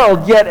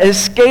world, yet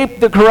escape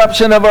the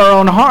corruption of our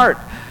own heart.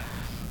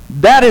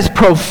 That is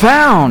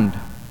profound.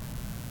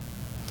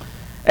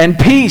 And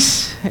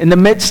peace in the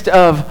midst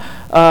of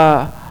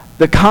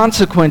the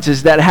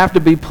consequences that have to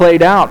be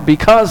played out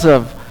because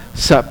of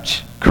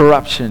such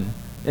corruption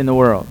in the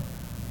world.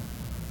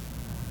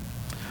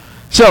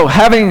 So,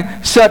 having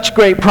such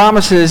great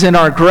promises in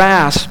our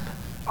grasp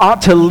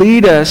ought to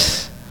lead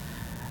us,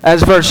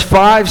 as verse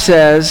 5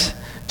 says,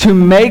 to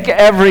make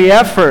every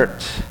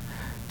effort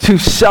to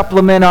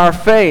supplement our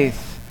faith.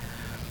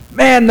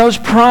 Man, those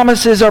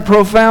promises are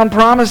profound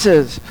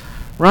promises,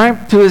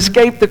 right? To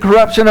escape the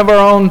corruption of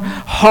our own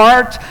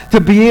heart, to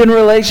be in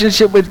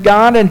relationship with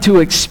God and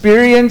to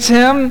experience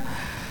him.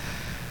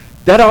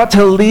 That ought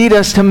to lead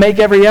us to make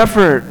every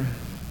effort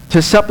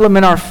to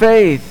supplement our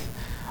faith.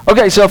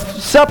 Okay, so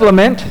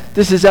supplement,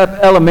 this is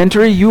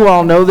elementary. You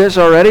all know this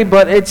already,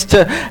 but it's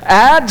to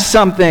add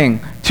something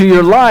to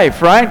your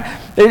life, right?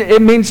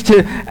 It means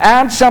to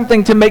add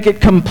something to make it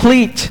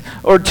complete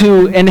or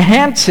to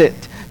enhance it,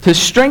 to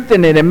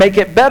strengthen it and make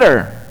it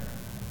better.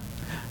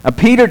 Now,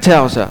 Peter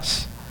tells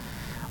us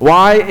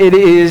why it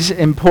is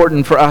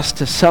important for us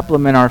to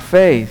supplement our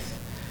faith.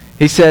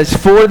 He says,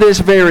 for this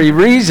very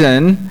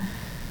reason,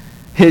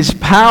 his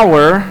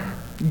power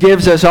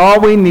gives us all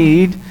we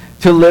need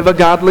to live a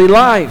godly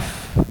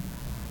life.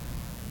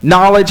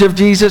 Knowledge of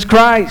Jesus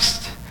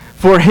Christ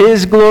for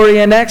his glory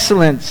and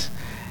excellence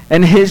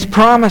and his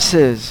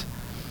promises.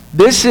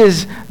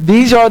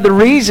 These are the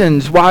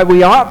reasons why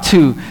we ought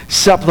to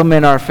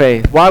supplement our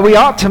faith, why we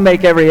ought to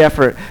make every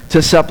effort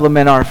to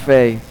supplement our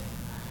faith.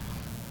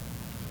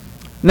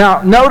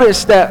 Now,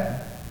 notice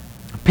that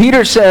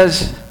Peter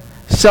says,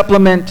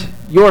 supplement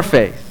your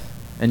faith,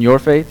 and your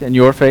faith, and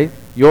your faith,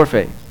 your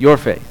faith, your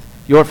faith,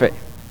 your faith,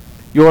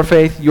 your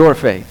faith, your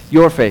faith,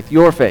 your faith,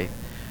 your faith,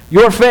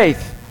 your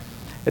faith.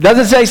 It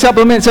doesn't say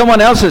supplement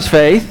someone else's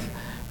faith,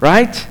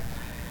 right?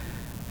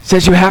 It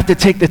says you have to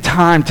take the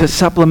time to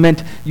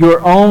supplement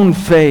your own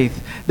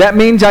faith. That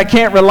means I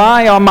can't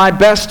rely on my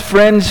best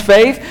friend's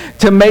faith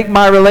to make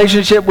my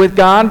relationship with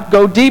God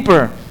go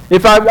deeper.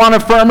 If I want a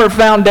firmer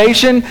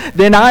foundation,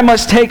 then I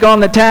must take on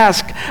the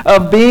task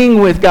of being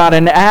with God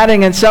and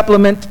adding and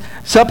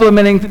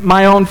supplementing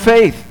my own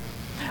faith.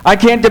 I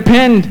can't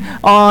depend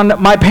on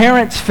my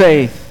parents'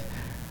 faith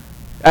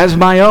as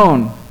my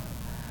own,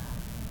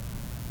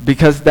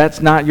 because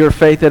that's not your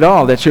faith at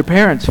all. That's your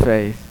parents'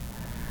 faith.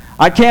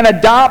 I can't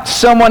adopt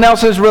someone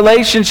else's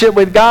relationship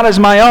with God as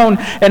my own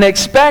and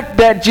expect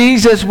that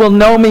Jesus will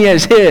know me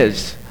as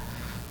his.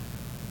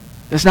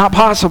 It's not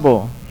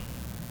possible.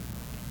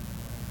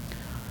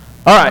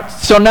 All right,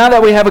 so now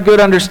that we have a good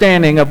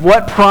understanding of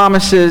what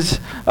promises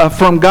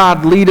from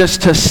God lead us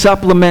to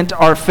supplement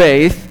our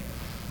faith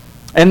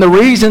and the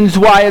reasons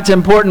why it's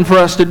important for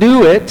us to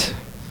do it,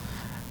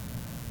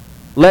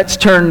 let's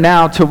turn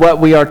now to what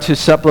we are to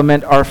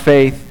supplement our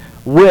faith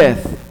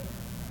with.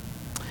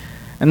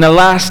 In the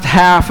last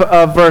half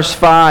of verse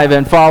 5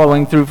 and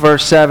following through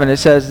verse 7, it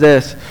says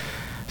this: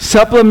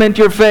 supplement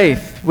your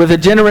faith with a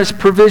generous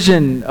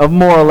provision of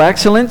moral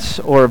excellence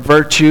or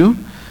virtue,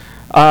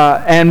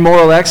 and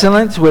moral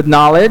excellence with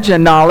knowledge,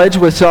 and knowledge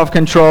with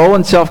self-control,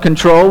 and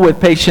self-control with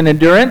patient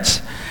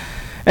endurance,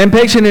 and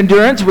patient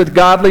endurance with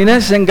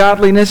godliness, and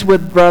godliness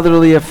with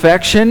brotherly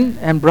affection,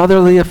 and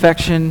brotherly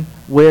affection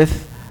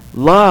with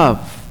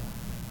love.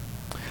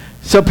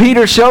 So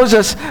Peter shows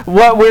us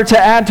what we're to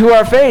add to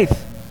our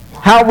faith,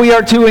 how we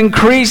are to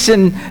increase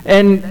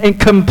and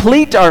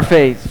complete our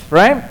faith,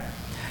 right?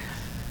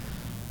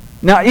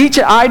 Now, each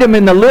item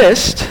in the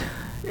list,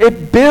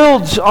 it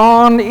builds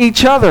on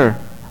each other,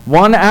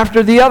 one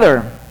after the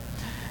other.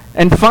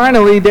 And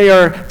finally, they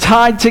are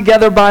tied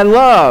together by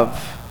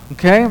love,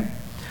 okay?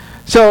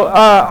 So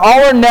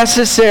all are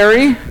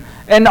necessary,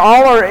 and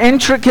all are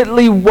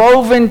intricately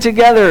woven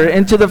together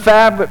into the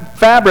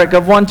fabric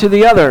of one to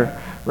the other,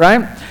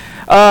 right?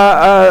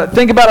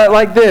 Think about it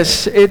like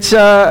this. It's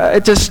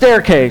a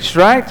staircase,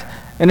 right?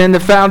 And in the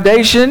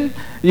foundation,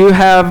 you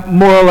have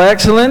moral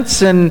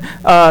excellence and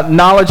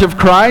knowledge of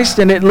Christ,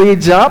 and it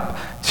leads up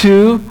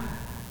to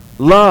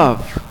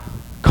love,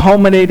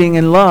 culminating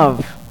in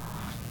love.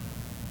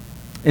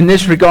 In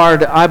this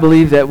regard, I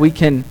believe that we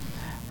can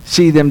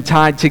see them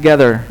tied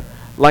together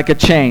like a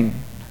chain,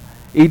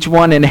 each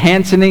one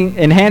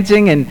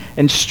enhancing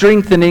and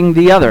strengthening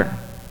the other.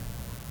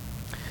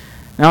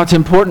 Now, it's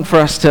important for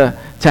us to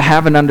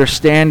have an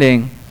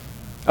understanding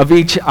of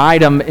each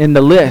item in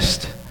the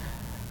list.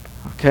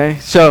 Okay?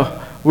 So,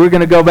 we're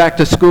going to go back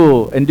to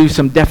school and do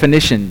some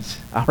definitions.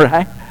 All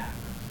right?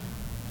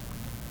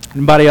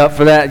 Anybody up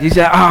for that? You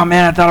say, oh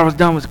man, I thought I was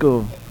done with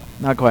school.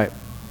 Not quite.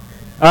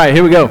 All right,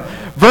 here we go.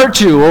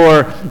 Virtue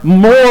or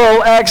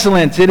moral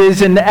excellence. It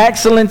is an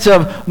excellence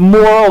of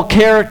moral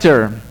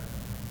character.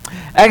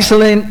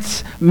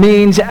 Excellence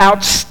means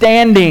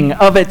outstanding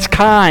of its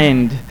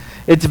kind.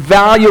 It's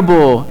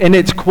valuable in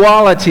its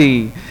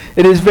quality.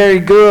 It is very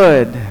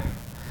good.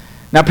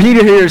 Now,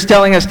 Peter here is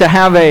telling us to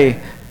have a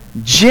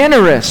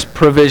generous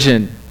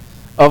provision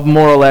of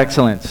moral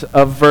excellence,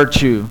 of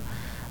virtue.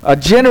 A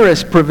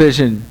generous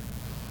provision.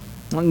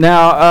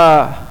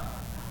 Now,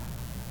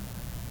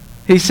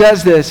 he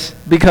says this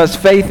because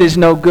faith is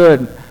no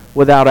good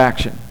without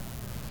action.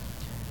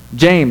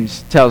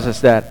 James tells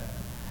us that,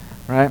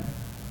 right?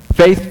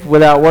 Faith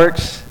without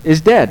works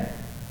is dead.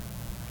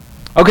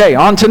 Okay,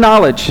 on to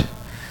knowledge.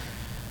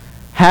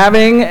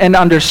 Having an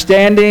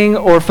understanding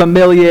or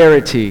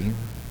familiarity.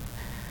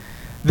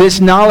 This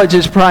knowledge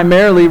is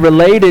primarily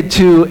related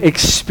to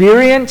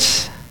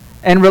experience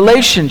and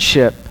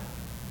relationship.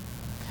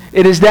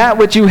 It is that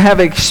which you have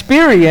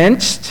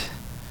experienced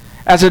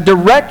as a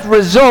direct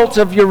result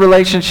of your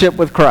relationship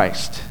with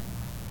Christ.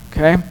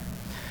 Okay?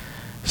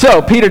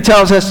 So, Peter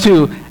tells us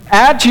to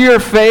add to your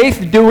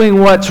faith doing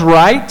what's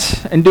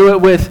right and do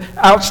it with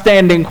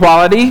outstanding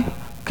quality.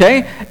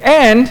 Okay?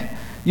 And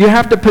you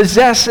have to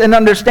possess an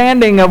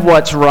understanding of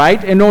what's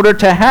right in order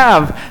to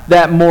have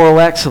that moral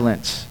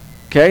excellence.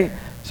 Okay?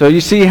 So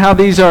you see how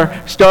these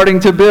are starting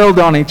to build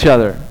on each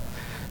other.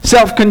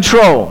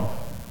 Self-control.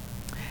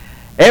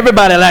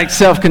 Everybody likes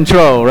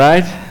self-control,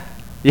 right?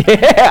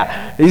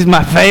 Yeah, he's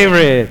my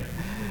favorite.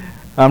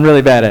 I'm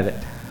really bad at it.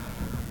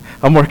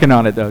 I'm working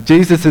on it, though.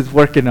 Jesus is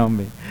working on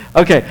me.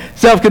 Okay,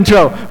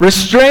 self-control.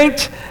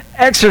 Restraint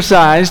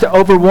exercised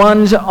over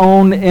one's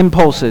own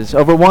impulses,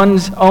 over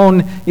one's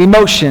own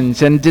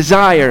emotions and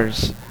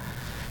desires.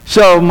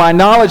 So my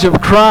knowledge of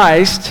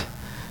Christ,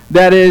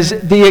 that is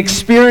the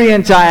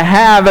experience I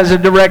have as a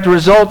direct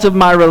result of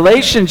my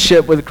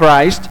relationship with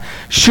Christ,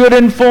 should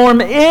inform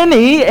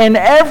any and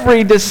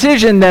every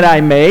decision that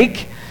I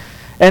make.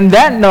 And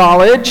that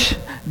knowledge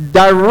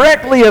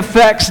directly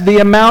affects the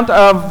amount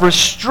of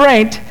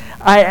restraint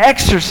I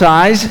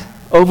exercise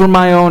over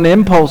my own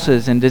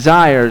impulses and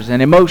desires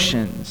and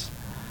emotions.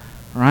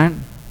 Right?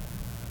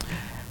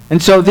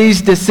 And so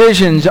these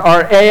decisions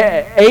are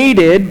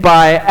aided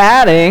by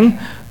adding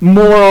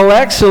moral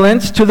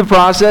excellence to the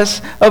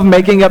process of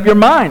making up your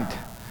mind.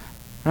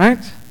 Right?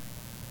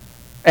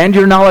 and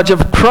your knowledge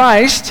of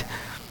Christ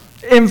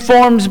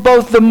informs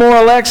both the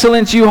moral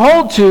excellence you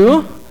hold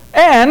to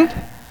and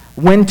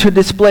when to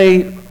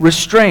display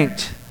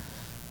restraint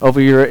over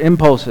your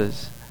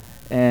impulses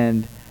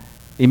and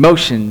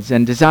emotions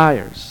and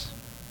desires.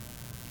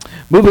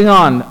 Moving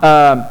on,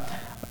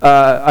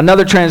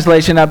 another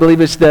translation, I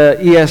believe it's the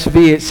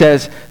ESV, it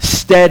says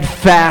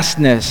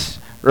steadfastness,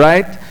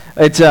 right?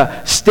 It's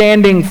a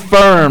standing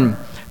firm,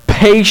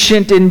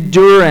 patient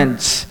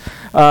endurance,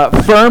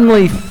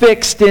 firmly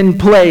fixed in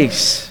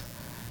place.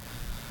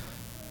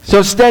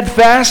 So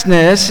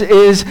steadfastness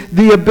is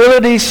the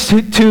ability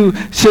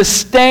to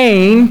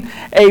sustain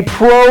a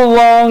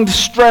prolonged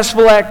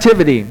stressful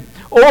activity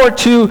or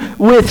to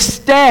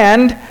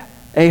withstand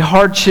a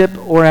hardship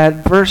or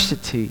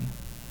adversity.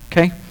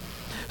 Okay?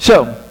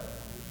 So,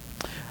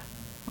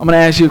 I'm going to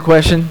ask you a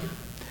question.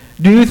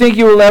 Do you think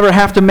you will ever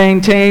have to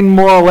maintain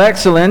moral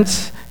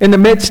excellence in the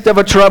midst of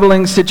a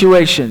troubling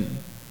situation?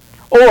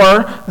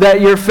 Or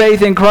that your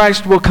faith in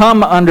Christ will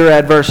come under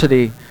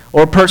adversity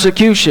or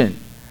persecution?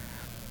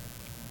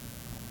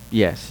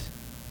 Yes.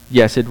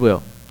 Yes, it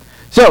will.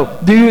 So,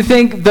 do you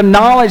think the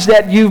knowledge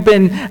that you've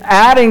been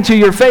adding to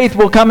your faith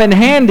will come in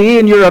handy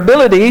in your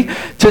ability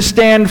to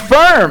stand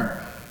firm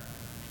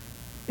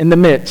in the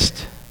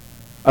midst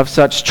of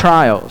such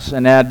trials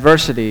and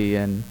adversity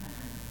and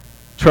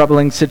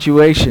troubling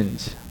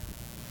situations?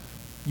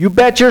 You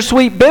bet your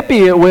sweet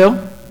bippy it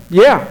will.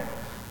 Yeah.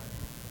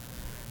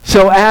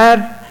 So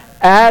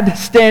add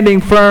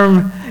standing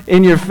firm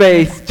in your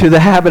faith to the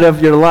habit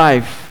of your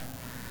life.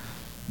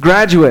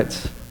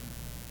 Graduates,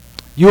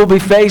 you will be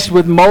faced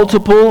with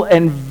multiple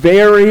and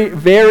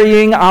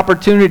varying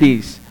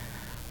opportunities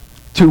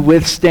to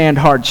withstand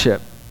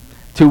hardship,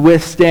 to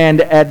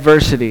withstand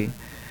adversity.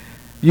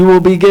 You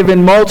will be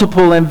given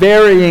multiple and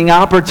varying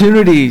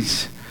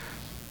opportunities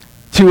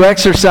to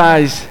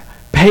exercise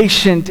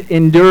patient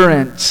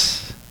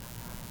endurance.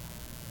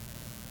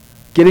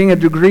 Getting a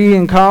degree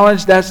in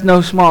college, that's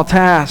no small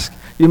task.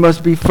 You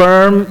must be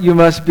firm. You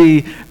must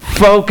be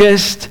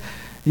focused.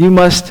 You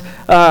must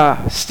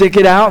stick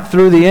it out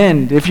through the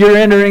end. If you're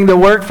entering the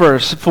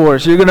workforce,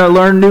 you're going to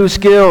learn new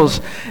skills.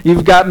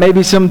 You've got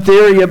maybe some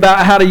theory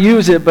about how to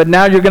use it, but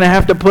now you're going to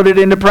have to put it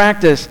into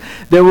practice.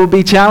 There will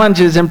be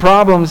challenges and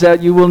problems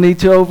that you will need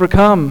to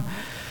overcome.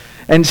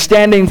 And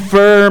standing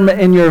firm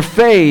in your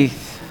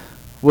faith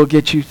will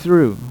get you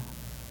through.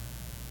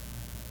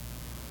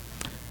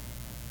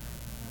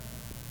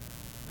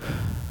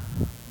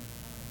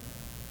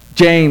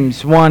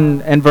 James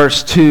 1 and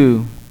verse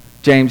 2,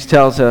 James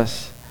tells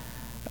us,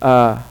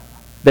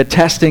 the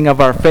testing of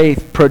our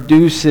faith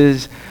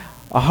produces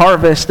a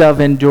harvest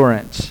of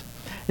endurance.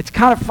 It's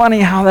kind of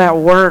funny how that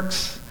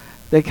works.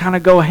 They kind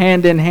of go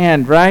hand in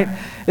hand, right?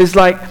 It's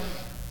like,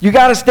 you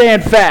got to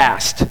stand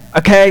fast,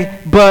 okay?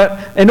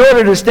 But in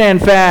order to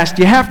stand fast,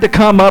 you have to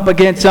come up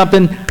against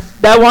something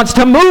that wants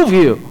to move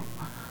you,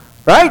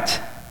 right?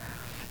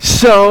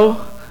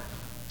 So,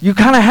 you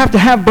kind of have to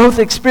have both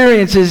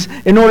experiences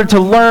in order to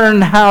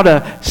learn how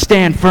to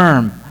stand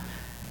firm,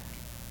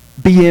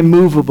 be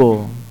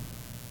immovable.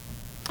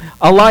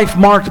 A life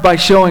marked by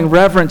showing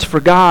reverence for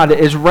God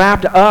is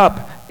wrapped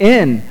up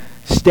in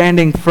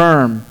standing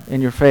firm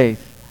in your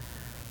faith.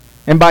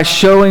 And by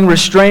showing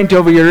restraint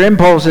over your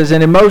impulses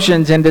and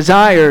emotions and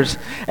desires,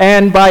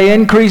 and by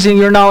increasing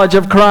your knowledge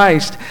of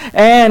Christ,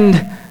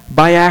 and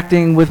by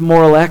acting with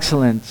moral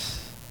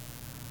excellence.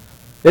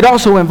 It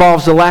also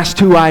involves the last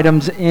two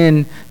items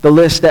in the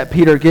list that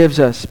Peter gives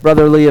us,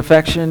 brotherly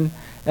affection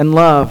and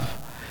love.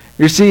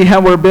 You see how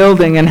we're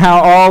building and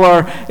how all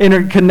are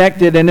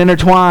interconnected and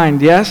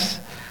intertwined, yes?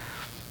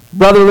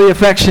 Brotherly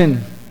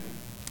affection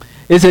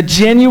is a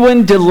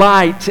genuine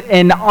delight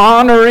in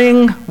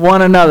honoring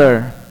one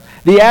another.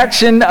 The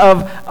action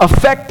of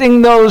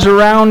affecting those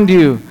around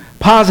you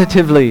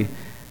positively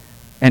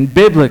and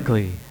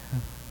biblically.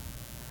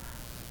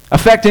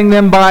 Affecting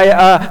them by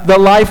the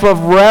life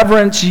of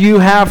reverence you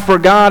have for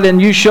God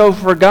and you show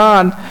for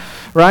God,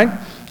 right?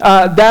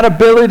 That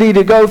ability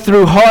to go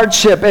through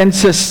hardship and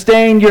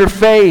sustain your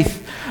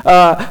faith.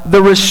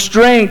 The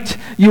restraint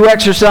you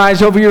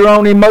exercise over your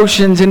own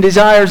emotions and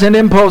desires and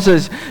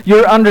impulses.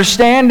 Your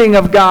understanding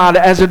of God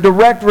as a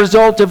direct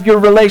result of your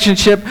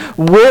relationship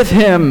with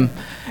Him.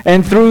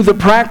 And through the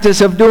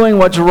practice of doing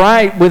what's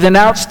right with an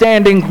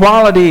outstanding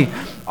quality.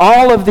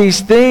 All of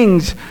these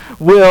things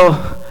will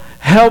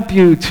help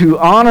you to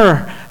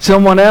honor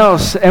someone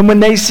else. And when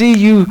they see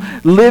you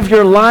live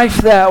your life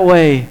that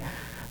way,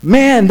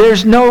 man,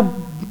 there's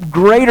no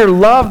greater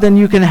love than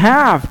you can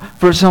have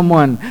for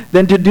someone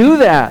than to do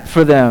that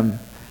for them.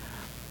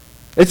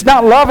 It's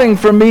not loving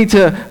for me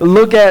to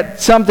look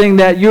at something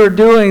that you're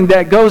doing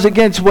that goes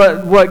against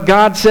what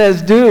God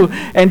says do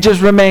and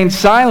just remain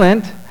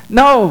silent.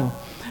 No.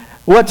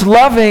 What's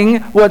loving,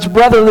 what's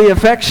brotherly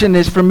affection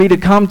is for me to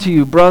come to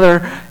you,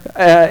 brother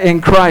in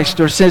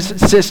Christ or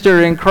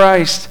sister in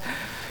Christ,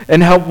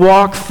 and help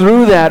walk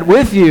through that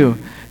with you,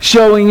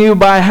 showing you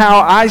by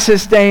how I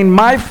sustain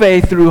my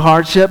faith through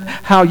hardship,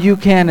 how you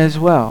can as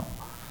well.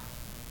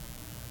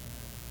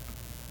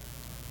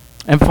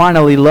 And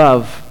finally,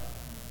 love.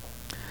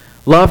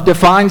 Love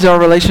defines our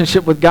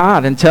relationship with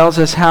God and tells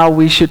us how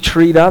we should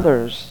treat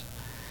others.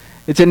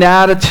 It's an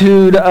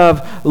attitude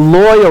of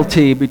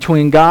loyalty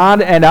between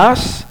God and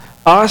us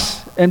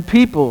and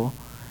people.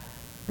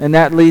 And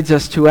that leads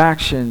us to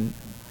action.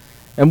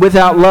 And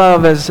without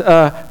love, as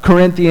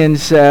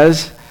Corinthians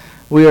says,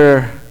 we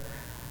are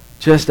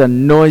just a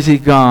noisy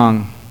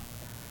gong.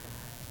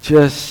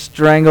 Just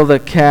strangle the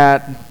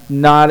cat,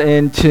 not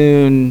in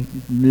tune,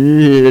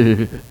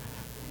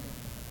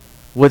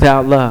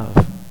 without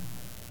love.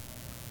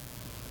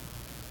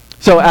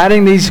 So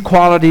adding these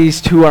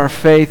qualities to our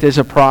faith is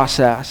a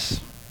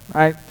process,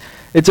 right?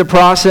 It's a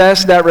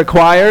process that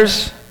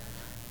requires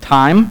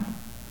time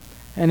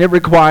and it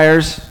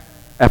requires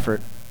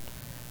effort.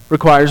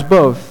 Requires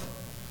both.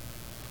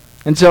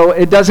 And so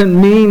it doesn't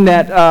mean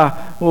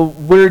that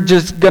we're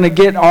just going to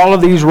get all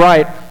of these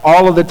right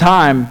all of the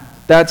time.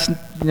 That's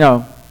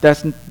not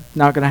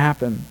going to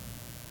happen.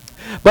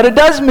 But it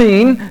does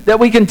mean that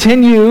we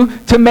continue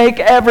to make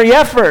every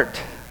effort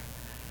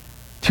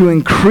to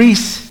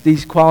increase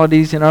these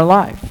qualities in our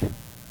life.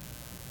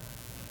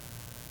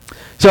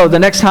 So the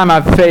next time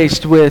I'm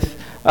faced with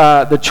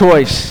the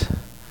choice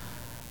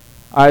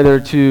either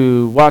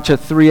to watch a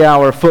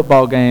 3-hour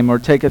football game or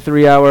take a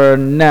 3-hour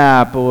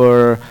nap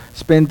or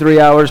spend 3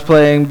 hours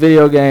playing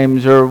video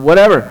games or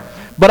whatever,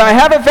 but I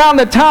haven't found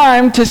the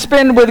time to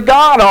spend with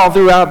God all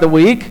throughout the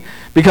week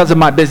because of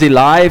my busy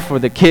life or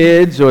the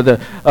kids or the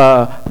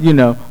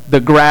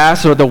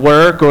grass or the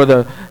work or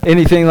the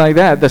anything like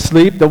that, the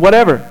sleep, the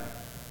whatever.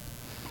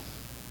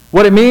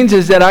 What it means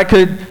is that I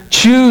could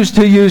choose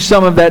to use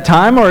some of that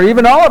time or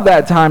even all of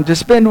that time to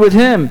spend with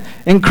Him,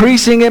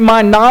 increasing in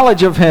my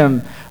knowledge of Him,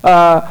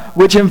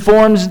 which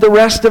informs the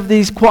rest of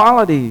these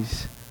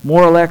qualities: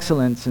 moral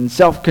excellence and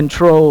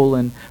self-control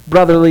and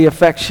brotherly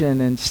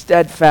affection and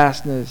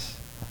steadfastness.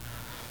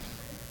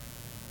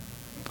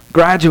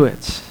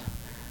 Graduates,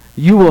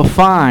 you will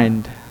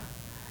find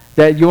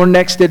that your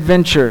next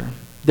adventure,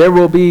 there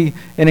will be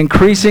an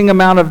increasing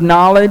amount of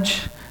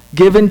knowledge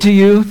given to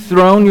you,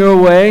 thrown your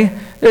way.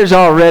 There's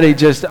already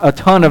just a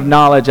ton of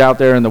knowledge out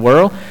there in the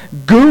world.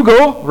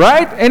 Google,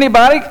 right?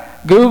 Anybody?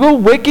 Google,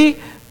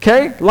 Wiki,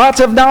 okay? Lots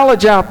of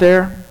knowledge out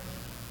there.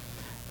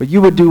 But you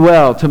would do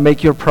well to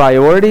make your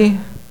priority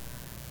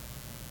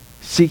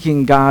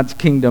seeking God's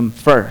kingdom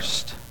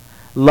first,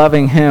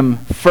 loving Him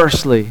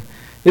firstly.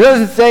 He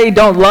doesn't say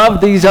don't love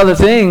these other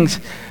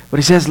things, but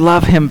He says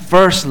love Him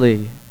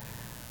firstly.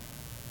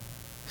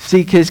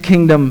 Seek His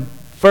kingdom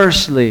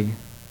firstly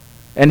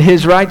and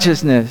His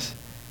righteousness.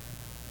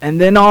 And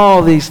then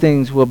all these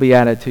things will be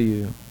added to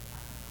you.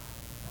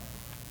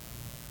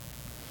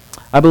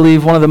 I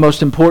believe one of the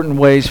most important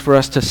ways for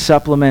us to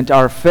supplement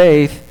our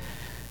faith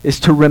is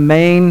to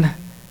remain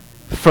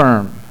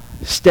firm,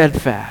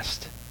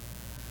 steadfast.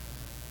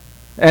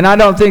 And I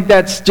don't think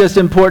that's just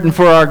important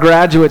for our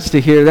graduates to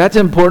hear. That's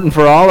important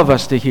for all of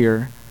us to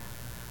hear.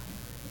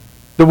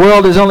 The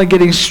world is only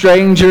getting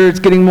stranger. It's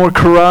getting more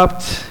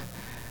corrupt.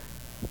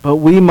 But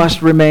we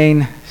must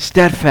remain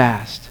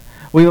steadfast.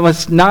 We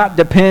must not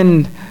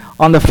depend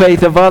on the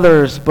faith of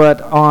others,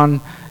 but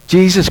on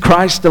Jesus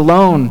Christ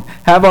alone.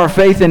 Have our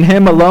faith in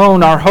Him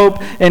alone, our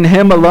hope in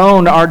Him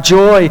alone, our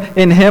joy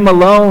in Him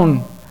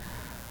alone.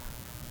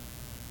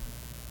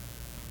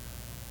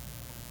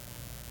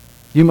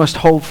 You must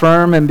hold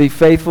firm and be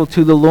faithful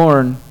to the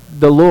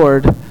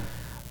Lord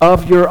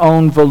of your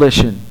own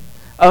volition,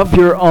 of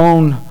your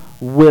own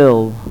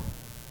will.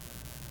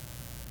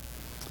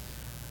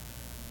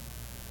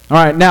 All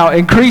right, now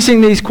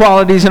increasing these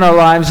qualities in our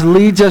lives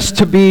leads us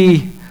to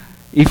be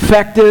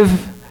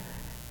effective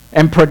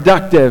and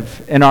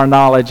productive in our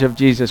knowledge of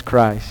Jesus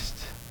Christ.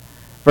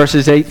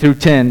 Verses 8 through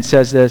 10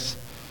 says this: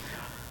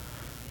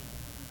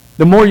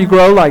 the more you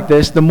grow like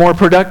this, the more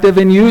productive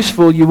and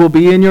useful you will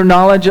be in your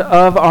knowledge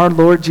of our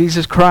Lord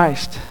Jesus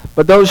Christ.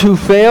 But those who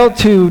fail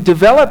to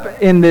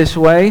develop in this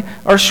way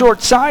are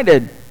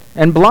short-sighted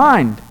and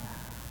blind,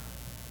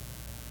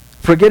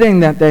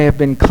 forgetting that they have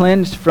been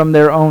cleansed from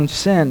their own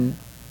sin.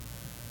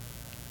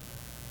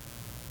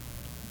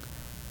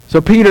 So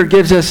Peter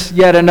gives us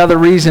yet another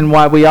reason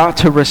why we ought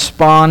to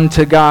respond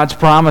to God's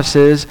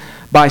promises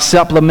by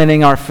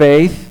supplementing our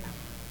faith.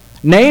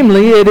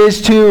 Namely, it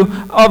is to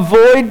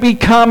avoid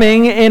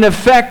becoming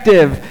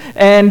ineffective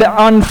and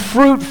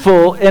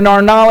unfruitful in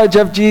our knowledge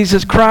of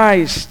Jesus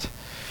Christ.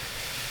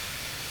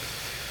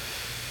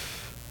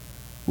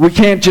 We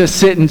can't just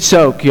sit and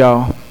soak,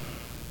 y'all.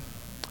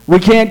 We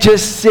can't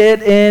just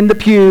sit in the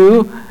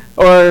pew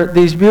or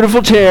these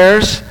beautiful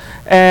chairs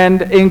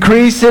and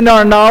increase in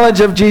our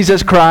knowledge of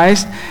Jesus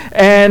Christ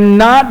and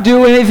not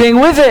do anything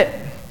with it.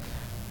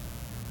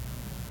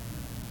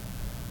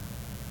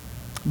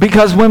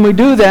 Because when we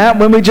do that,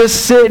 when we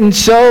just sit and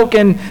soak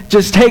and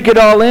just take it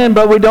all in,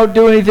 but we don't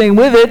do anything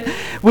with it,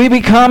 we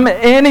become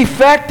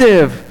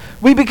ineffective.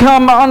 We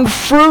become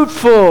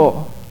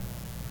unfruitful.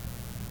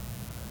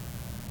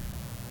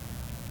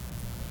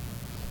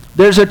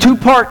 There's a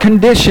two-part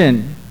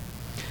condition.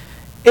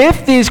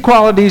 If these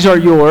qualities are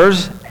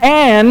yours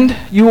and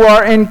you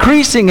are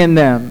increasing in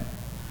them,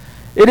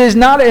 it is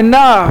not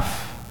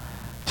enough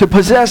to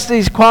possess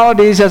these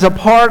qualities as a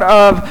part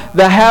of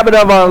the habit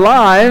of our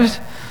lives,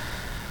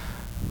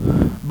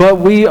 but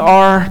we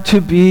are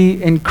to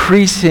be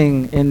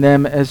increasing in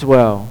them as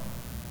well.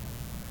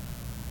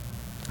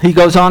 He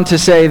goes on to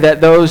say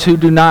that those who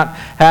do not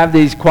have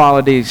these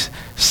qualities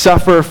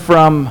suffer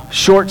from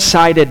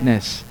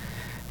short-sightedness.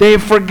 They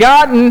have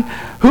forgotten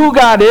who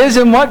God is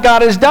and what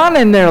God has done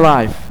in their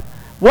life,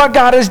 what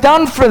God has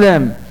done for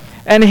them.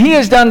 And He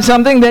has done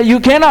something that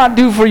you cannot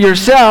do for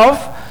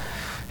yourself.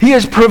 He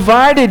has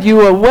provided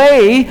you a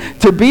way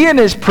to be in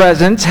His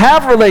presence,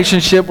 have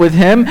relationship with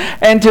Him,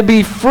 and to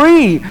be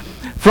free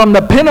from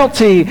the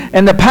penalty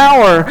and the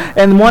power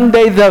and one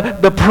day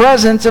the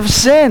presence of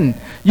sin.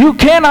 You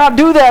cannot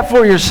do that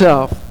for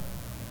yourself.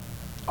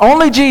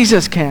 Only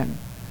Jesus can.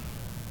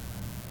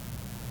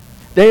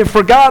 They have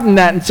forgotten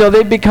that, and so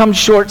they become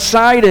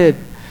short-sighted.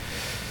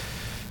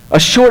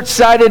 A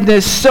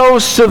short-sightedness so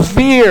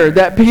severe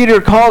that Peter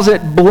calls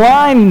it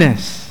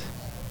blindness.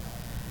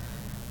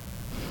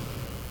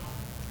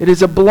 It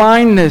is a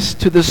blindness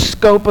to the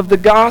scope of the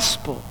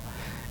gospel.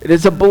 It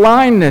is a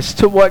blindness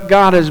to what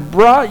God has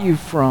brought you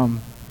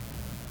from.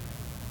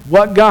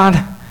 What God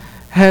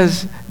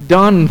has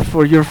done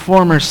for your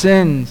former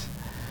sins,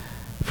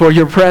 for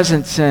your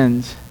present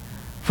sins,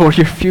 for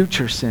your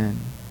future sin.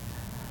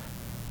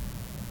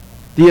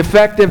 The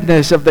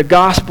effectiveness of the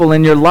gospel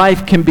in your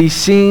life can be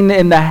seen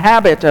in the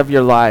habit of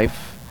your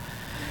life.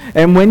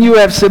 And when you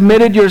have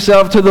submitted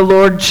yourself to the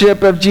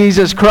lordship of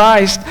Jesus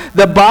Christ,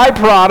 the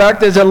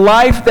byproduct is a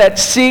life that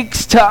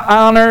seeks to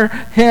honor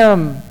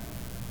Him.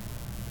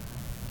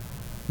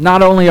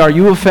 Not only are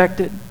you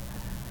affected,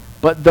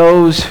 but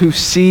those who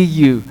see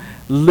you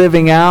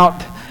living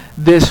out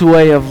this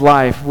way of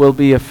life will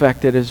be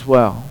affected as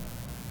well.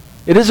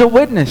 It is a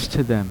witness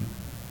to them.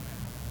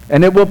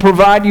 And it will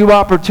provide you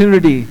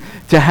opportunity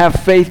to have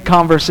faith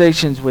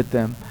conversations with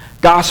them,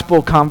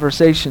 gospel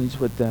conversations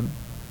with them.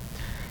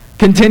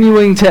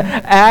 Continuing to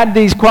add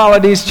these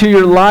qualities to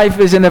your life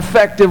is an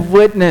effective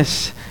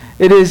witness.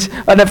 It is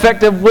an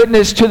effective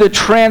witness to the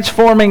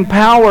transforming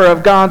power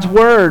of God's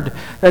Word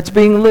that's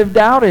being lived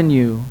out in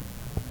you.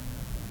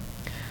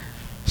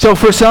 So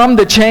for some,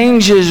 the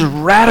change is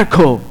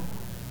radical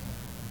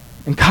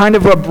and kind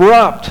of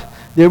abrupt.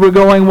 They were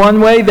going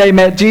one way, they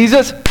met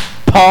Jesus,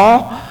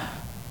 Paul,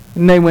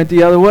 and they went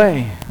the other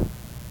way.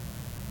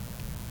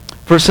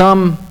 For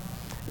some,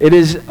 it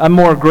is a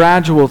more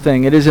gradual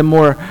thing. It is a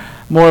more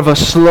of a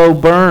slow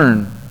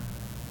burn.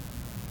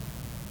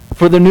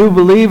 For the new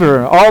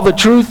believer, all the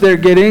truth they're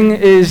getting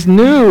is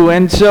new,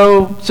 and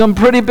so some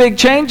pretty big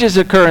changes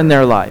occur in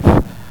their life.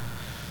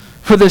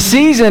 For the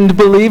seasoned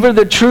believer,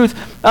 the truth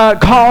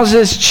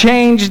causes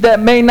change that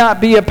may not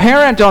be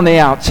apparent on the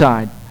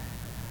outside.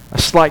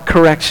 A slight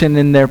correction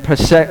in their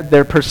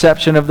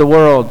perception of the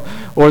world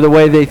or the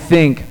way they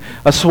think.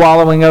 A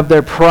swallowing of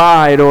their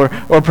pride or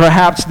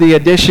perhaps the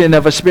addition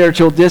of a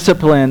spiritual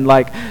discipline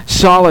like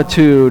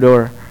solitude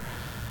or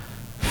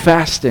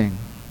fasting.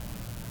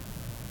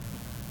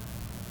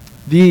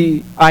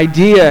 The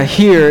idea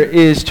here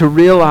is to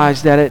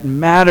realize that it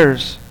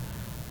matters.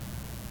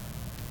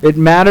 It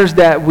matters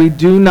that we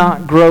do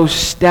not grow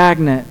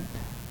stagnant.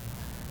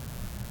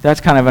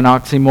 That's kind of an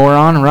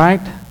oxymoron,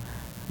 right?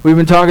 We've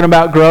been talking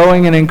about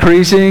growing and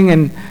increasing,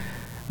 and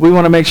we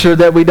want to make sure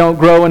that we don't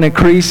grow and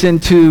increase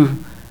into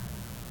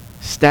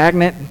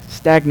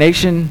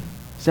stagnation.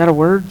 Is that a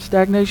word,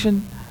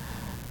 stagnation?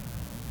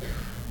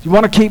 You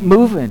want to keep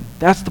moving.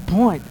 That's the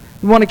point.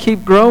 You want to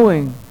keep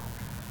growing.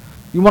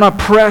 You want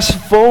to press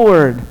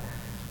forward,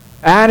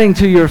 adding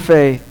to your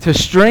faith, to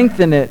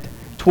strengthen it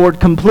toward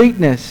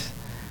completeness,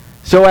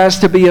 so as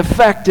to be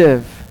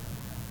effective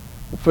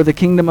for the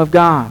kingdom of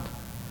God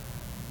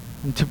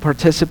and to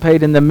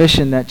participate in the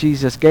mission that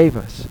Jesus gave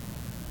us.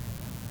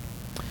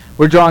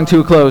 We're drawing to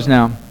a close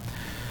now.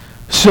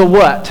 So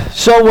what?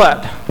 So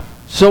what?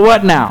 So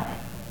what now?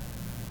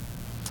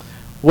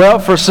 Well,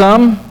 for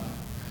some,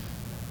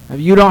 if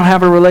you don't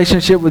have a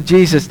relationship with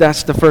Jesus,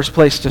 that's the first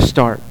place to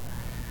start.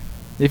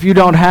 If you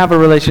don't have a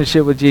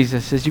relationship with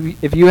Jesus,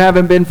 if you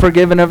haven't been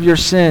forgiven of your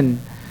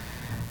sin,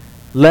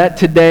 let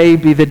today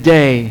be the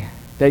day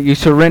that you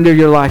surrender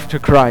your life to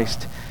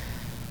Christ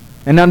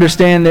and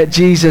understand that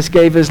Jesus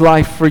gave His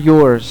life for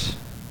yours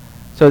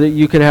so that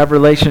you could have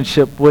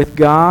relationship with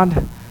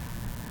God,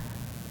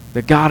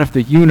 the God of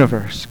the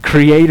universe,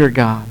 Creator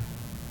God.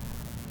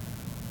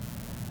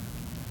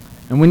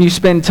 And when you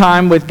spend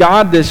time with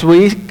God this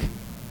week,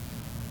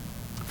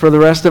 for the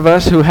rest of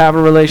us who have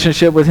a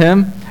relationship with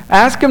Him,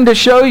 ask Him to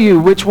show you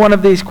which one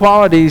of these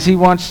qualities He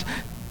wants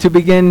you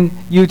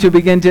to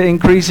begin to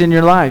increase in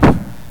your life,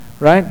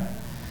 right?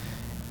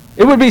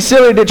 It would be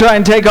silly to try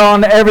and take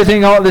on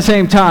everything all at the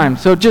same time.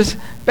 So just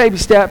baby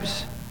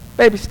steps.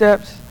 Baby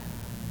steps.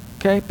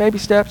 Okay? Baby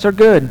steps are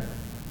good.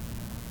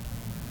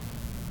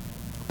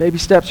 Baby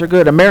steps are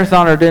good. A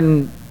marathoner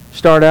didn't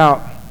start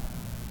out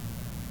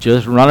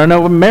just running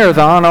a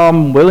marathon all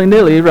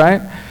willy-nilly,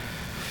 right?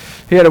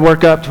 He had to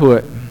work up to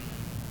it.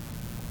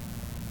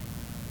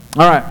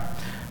 All right.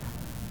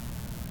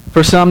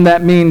 For some,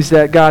 that means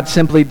that God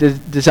simply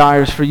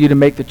desires for you to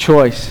make the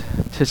choice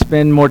to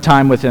spend more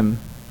time with Him.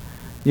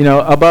 You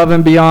know, above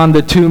and beyond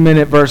the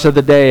 2-minute verse of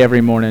the day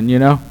every morning, you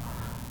know.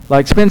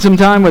 Like, spend some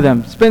time with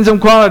Him. Spend some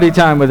quality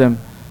time with Him.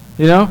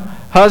 You know,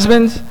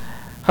 husbands,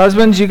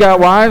 you got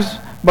wives.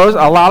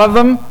 A lot of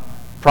them,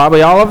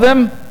 probably all of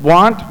them,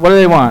 what do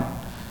they want?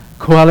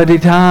 Quality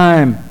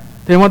time.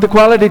 They want the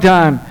quality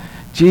time.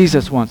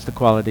 Jesus wants the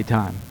quality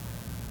time.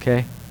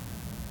 Okay?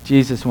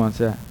 Jesus wants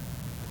that.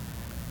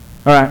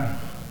 All right.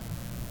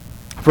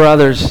 For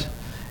others,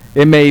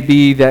 it may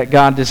be that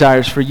God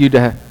desires for you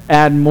to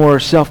add more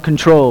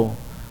self-control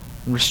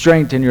and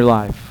restraint in your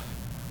life.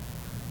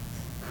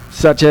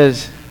 Such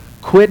as,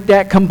 quit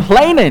that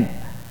complaining.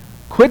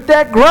 Quit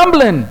that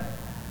grumbling.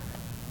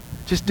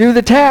 Just do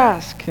the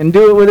task and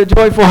do it with a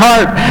joyful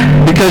heart,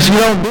 because you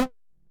don't do it.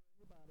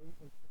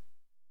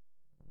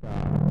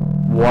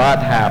 What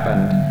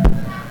happened?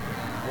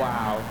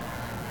 Wow.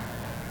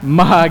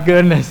 My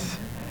goodness.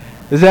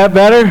 Is that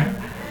better?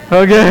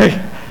 Okay.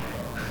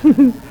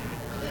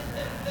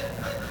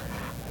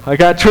 I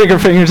got trigger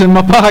fingers in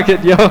my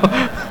pocket, yo.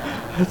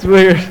 That's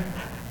weird.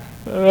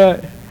 All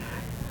right.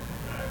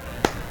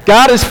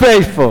 God is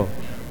faithful.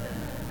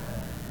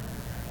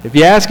 If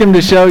you ask Him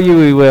to show you,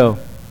 He will.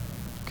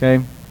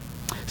 Okay?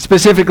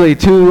 Specifically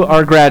to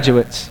our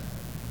graduates.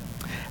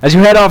 As you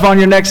head off on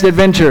your next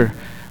adventure,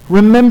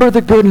 remember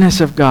the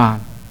goodness of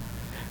God.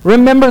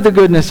 Remember the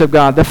goodness of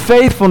God, the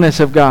faithfulness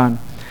of God.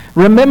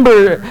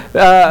 Remember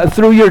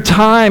through your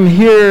time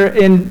here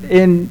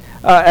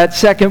at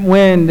Second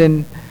Wind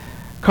and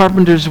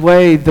Carpenter's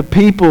Way, the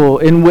people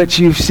in which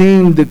you've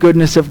seen the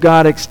goodness of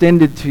God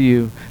extended to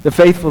you, the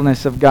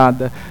faithfulness of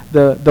God,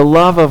 the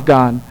love of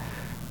God.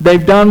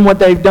 They've done what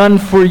they've done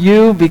for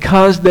you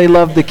because they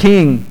love the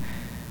King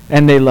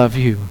and they love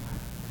you.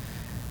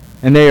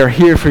 And they are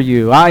here for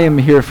you. I am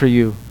here for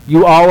you.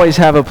 You always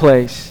have a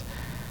place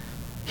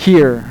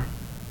here.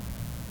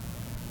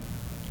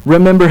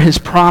 Remember His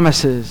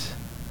promises,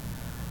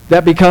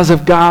 that because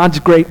of God's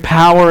great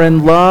power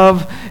and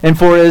love and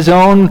for His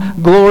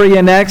own glory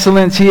and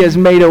excellence, He has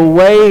made a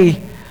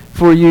way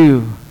for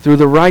you through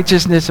the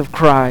righteousness of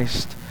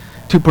Christ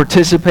to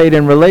participate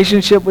in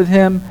relationship with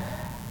Him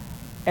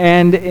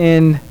and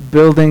in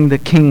building the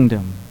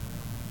kingdom.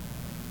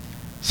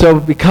 So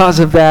because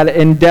of that,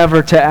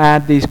 endeavor to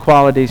add these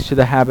qualities to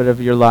the habit of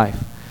your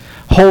life.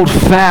 Hold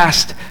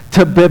fast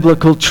to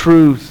biblical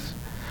truth.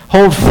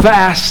 Hold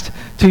fast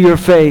to your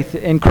faith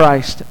in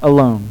Christ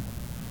alone.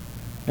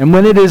 And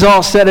when it is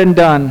all said and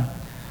done,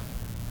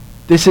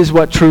 this is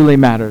what truly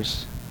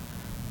matters.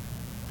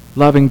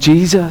 Loving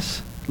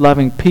Jesus,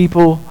 loving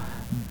people,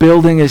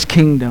 building His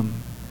kingdom.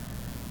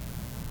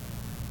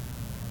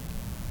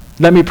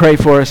 Let me pray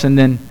for us and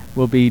then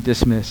we'll be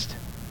dismissed.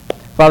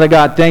 Father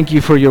God, thank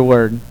You for Your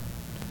word.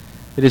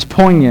 It is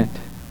poignant.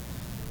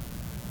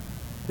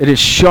 It is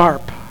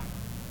sharp.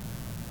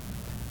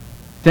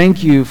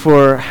 Thank You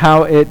for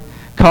how it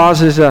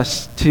causes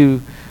us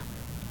to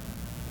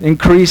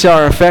increase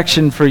our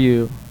affection for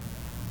You,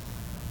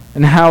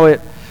 and how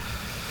it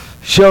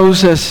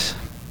shows us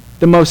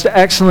the most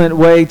excellent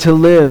way to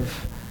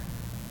live,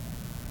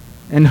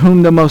 and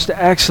whom the most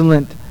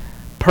excellent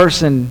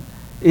person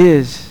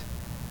is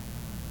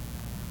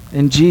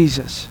in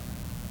Jesus.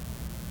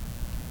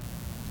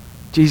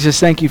 Jesus,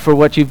 thank You for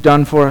what You've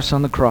done for us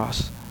on the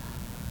cross.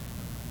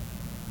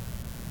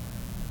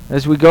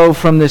 As we go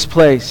from this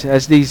place,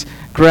 as these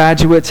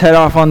graduates head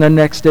off on their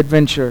next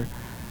adventure,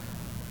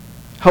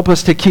 help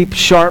us to keep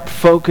sharp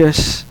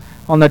focus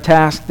on the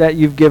task that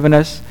You've given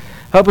us.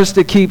 Help us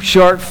to keep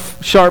sharp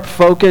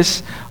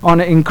focus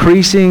on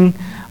increasing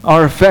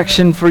our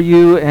affection for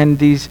You and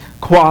these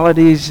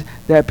qualities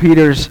that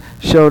Peter's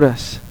showed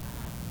us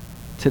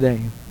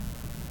today.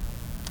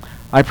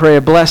 I pray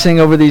a blessing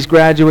over these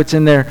graduates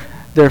and their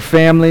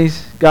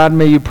families. God,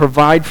 may You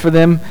provide for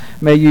them.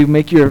 May You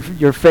make your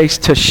face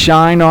to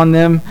shine on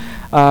them.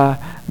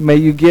 May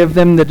You give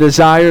them the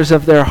desires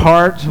of their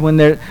hearts when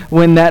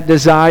that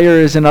desire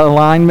is in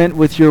alignment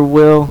with Your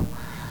will.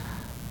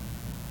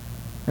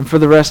 And for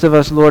the rest of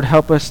us, Lord,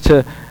 help us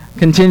to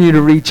continue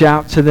to reach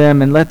out to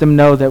them and let them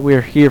know that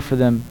we're here for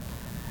them.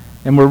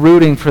 And we're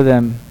rooting for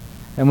them.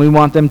 And we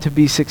want them to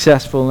be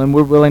successful. And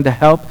we're willing to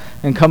help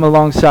and come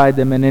alongside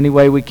them in any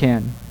way we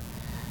can.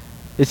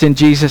 It's in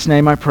Jesus'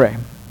 name I pray.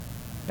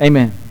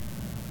 Amen.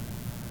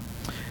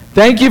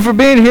 Thank you for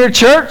being here,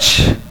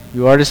 church.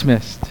 You are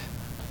dismissed.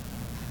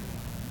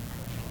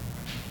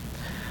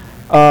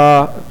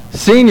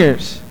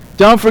 Seniors,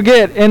 don't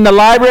forget, in the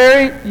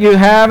library you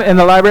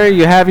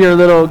have your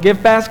little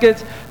gift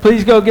baskets.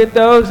 Please go get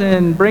those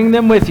and bring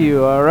them with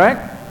you, all right?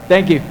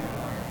 Thank you.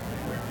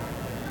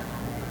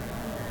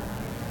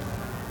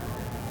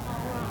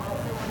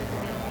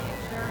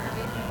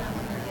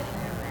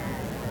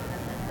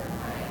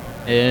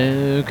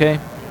 Okay.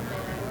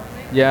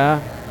 Yeah.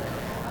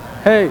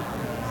 Hey.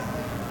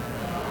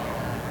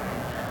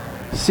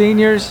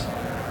 Seniors.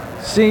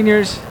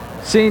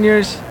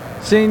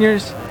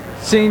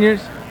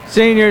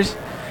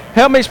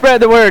 help me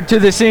spread the word to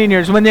the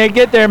seniors. When they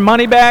get their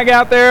money bag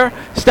out there,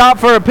 stop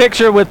for a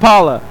picture with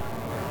Paula.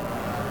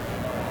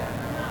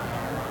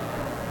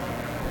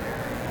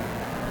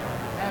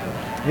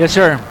 Yes,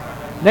 sir.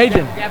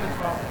 Nathan.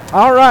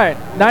 All right.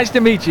 Nice to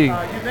meet you. You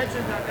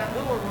mentioned that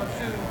little one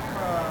too.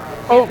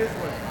 Oh, This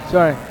one.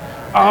 sorry.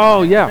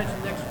 Oh, You yeah.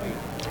 mentioned next week.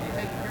 Are you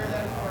taking care of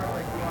that as far as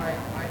like,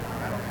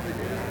 I don't really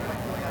do this, like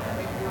filling out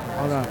the paperwork?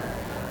 Hold on.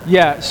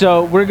 Yeah,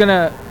 so we're going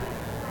to,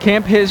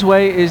 Camp His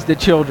Way is the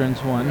children's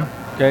one,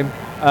 okay?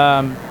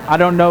 I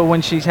don't know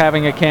when she's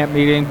having a camp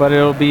meeting, but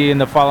it'll be in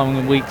the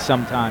following week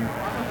sometime.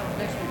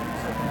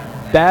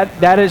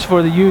 That is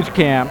for the youth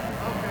camp,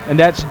 and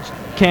that's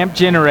Camp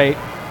Generate,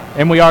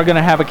 and we are going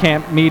to have a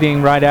camp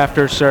meeting right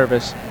after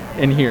service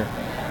in here.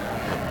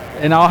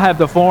 And I'll have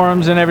the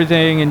forums and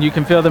everything, and you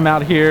can fill them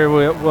out here.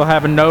 We'll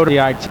have a note of the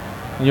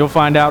and you'll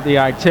find out the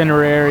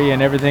itinerary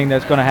and everything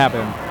that's going to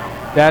happen.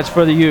 That's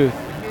for the youth.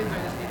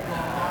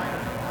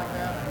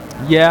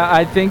 Yeah,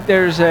 I think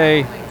there's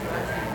a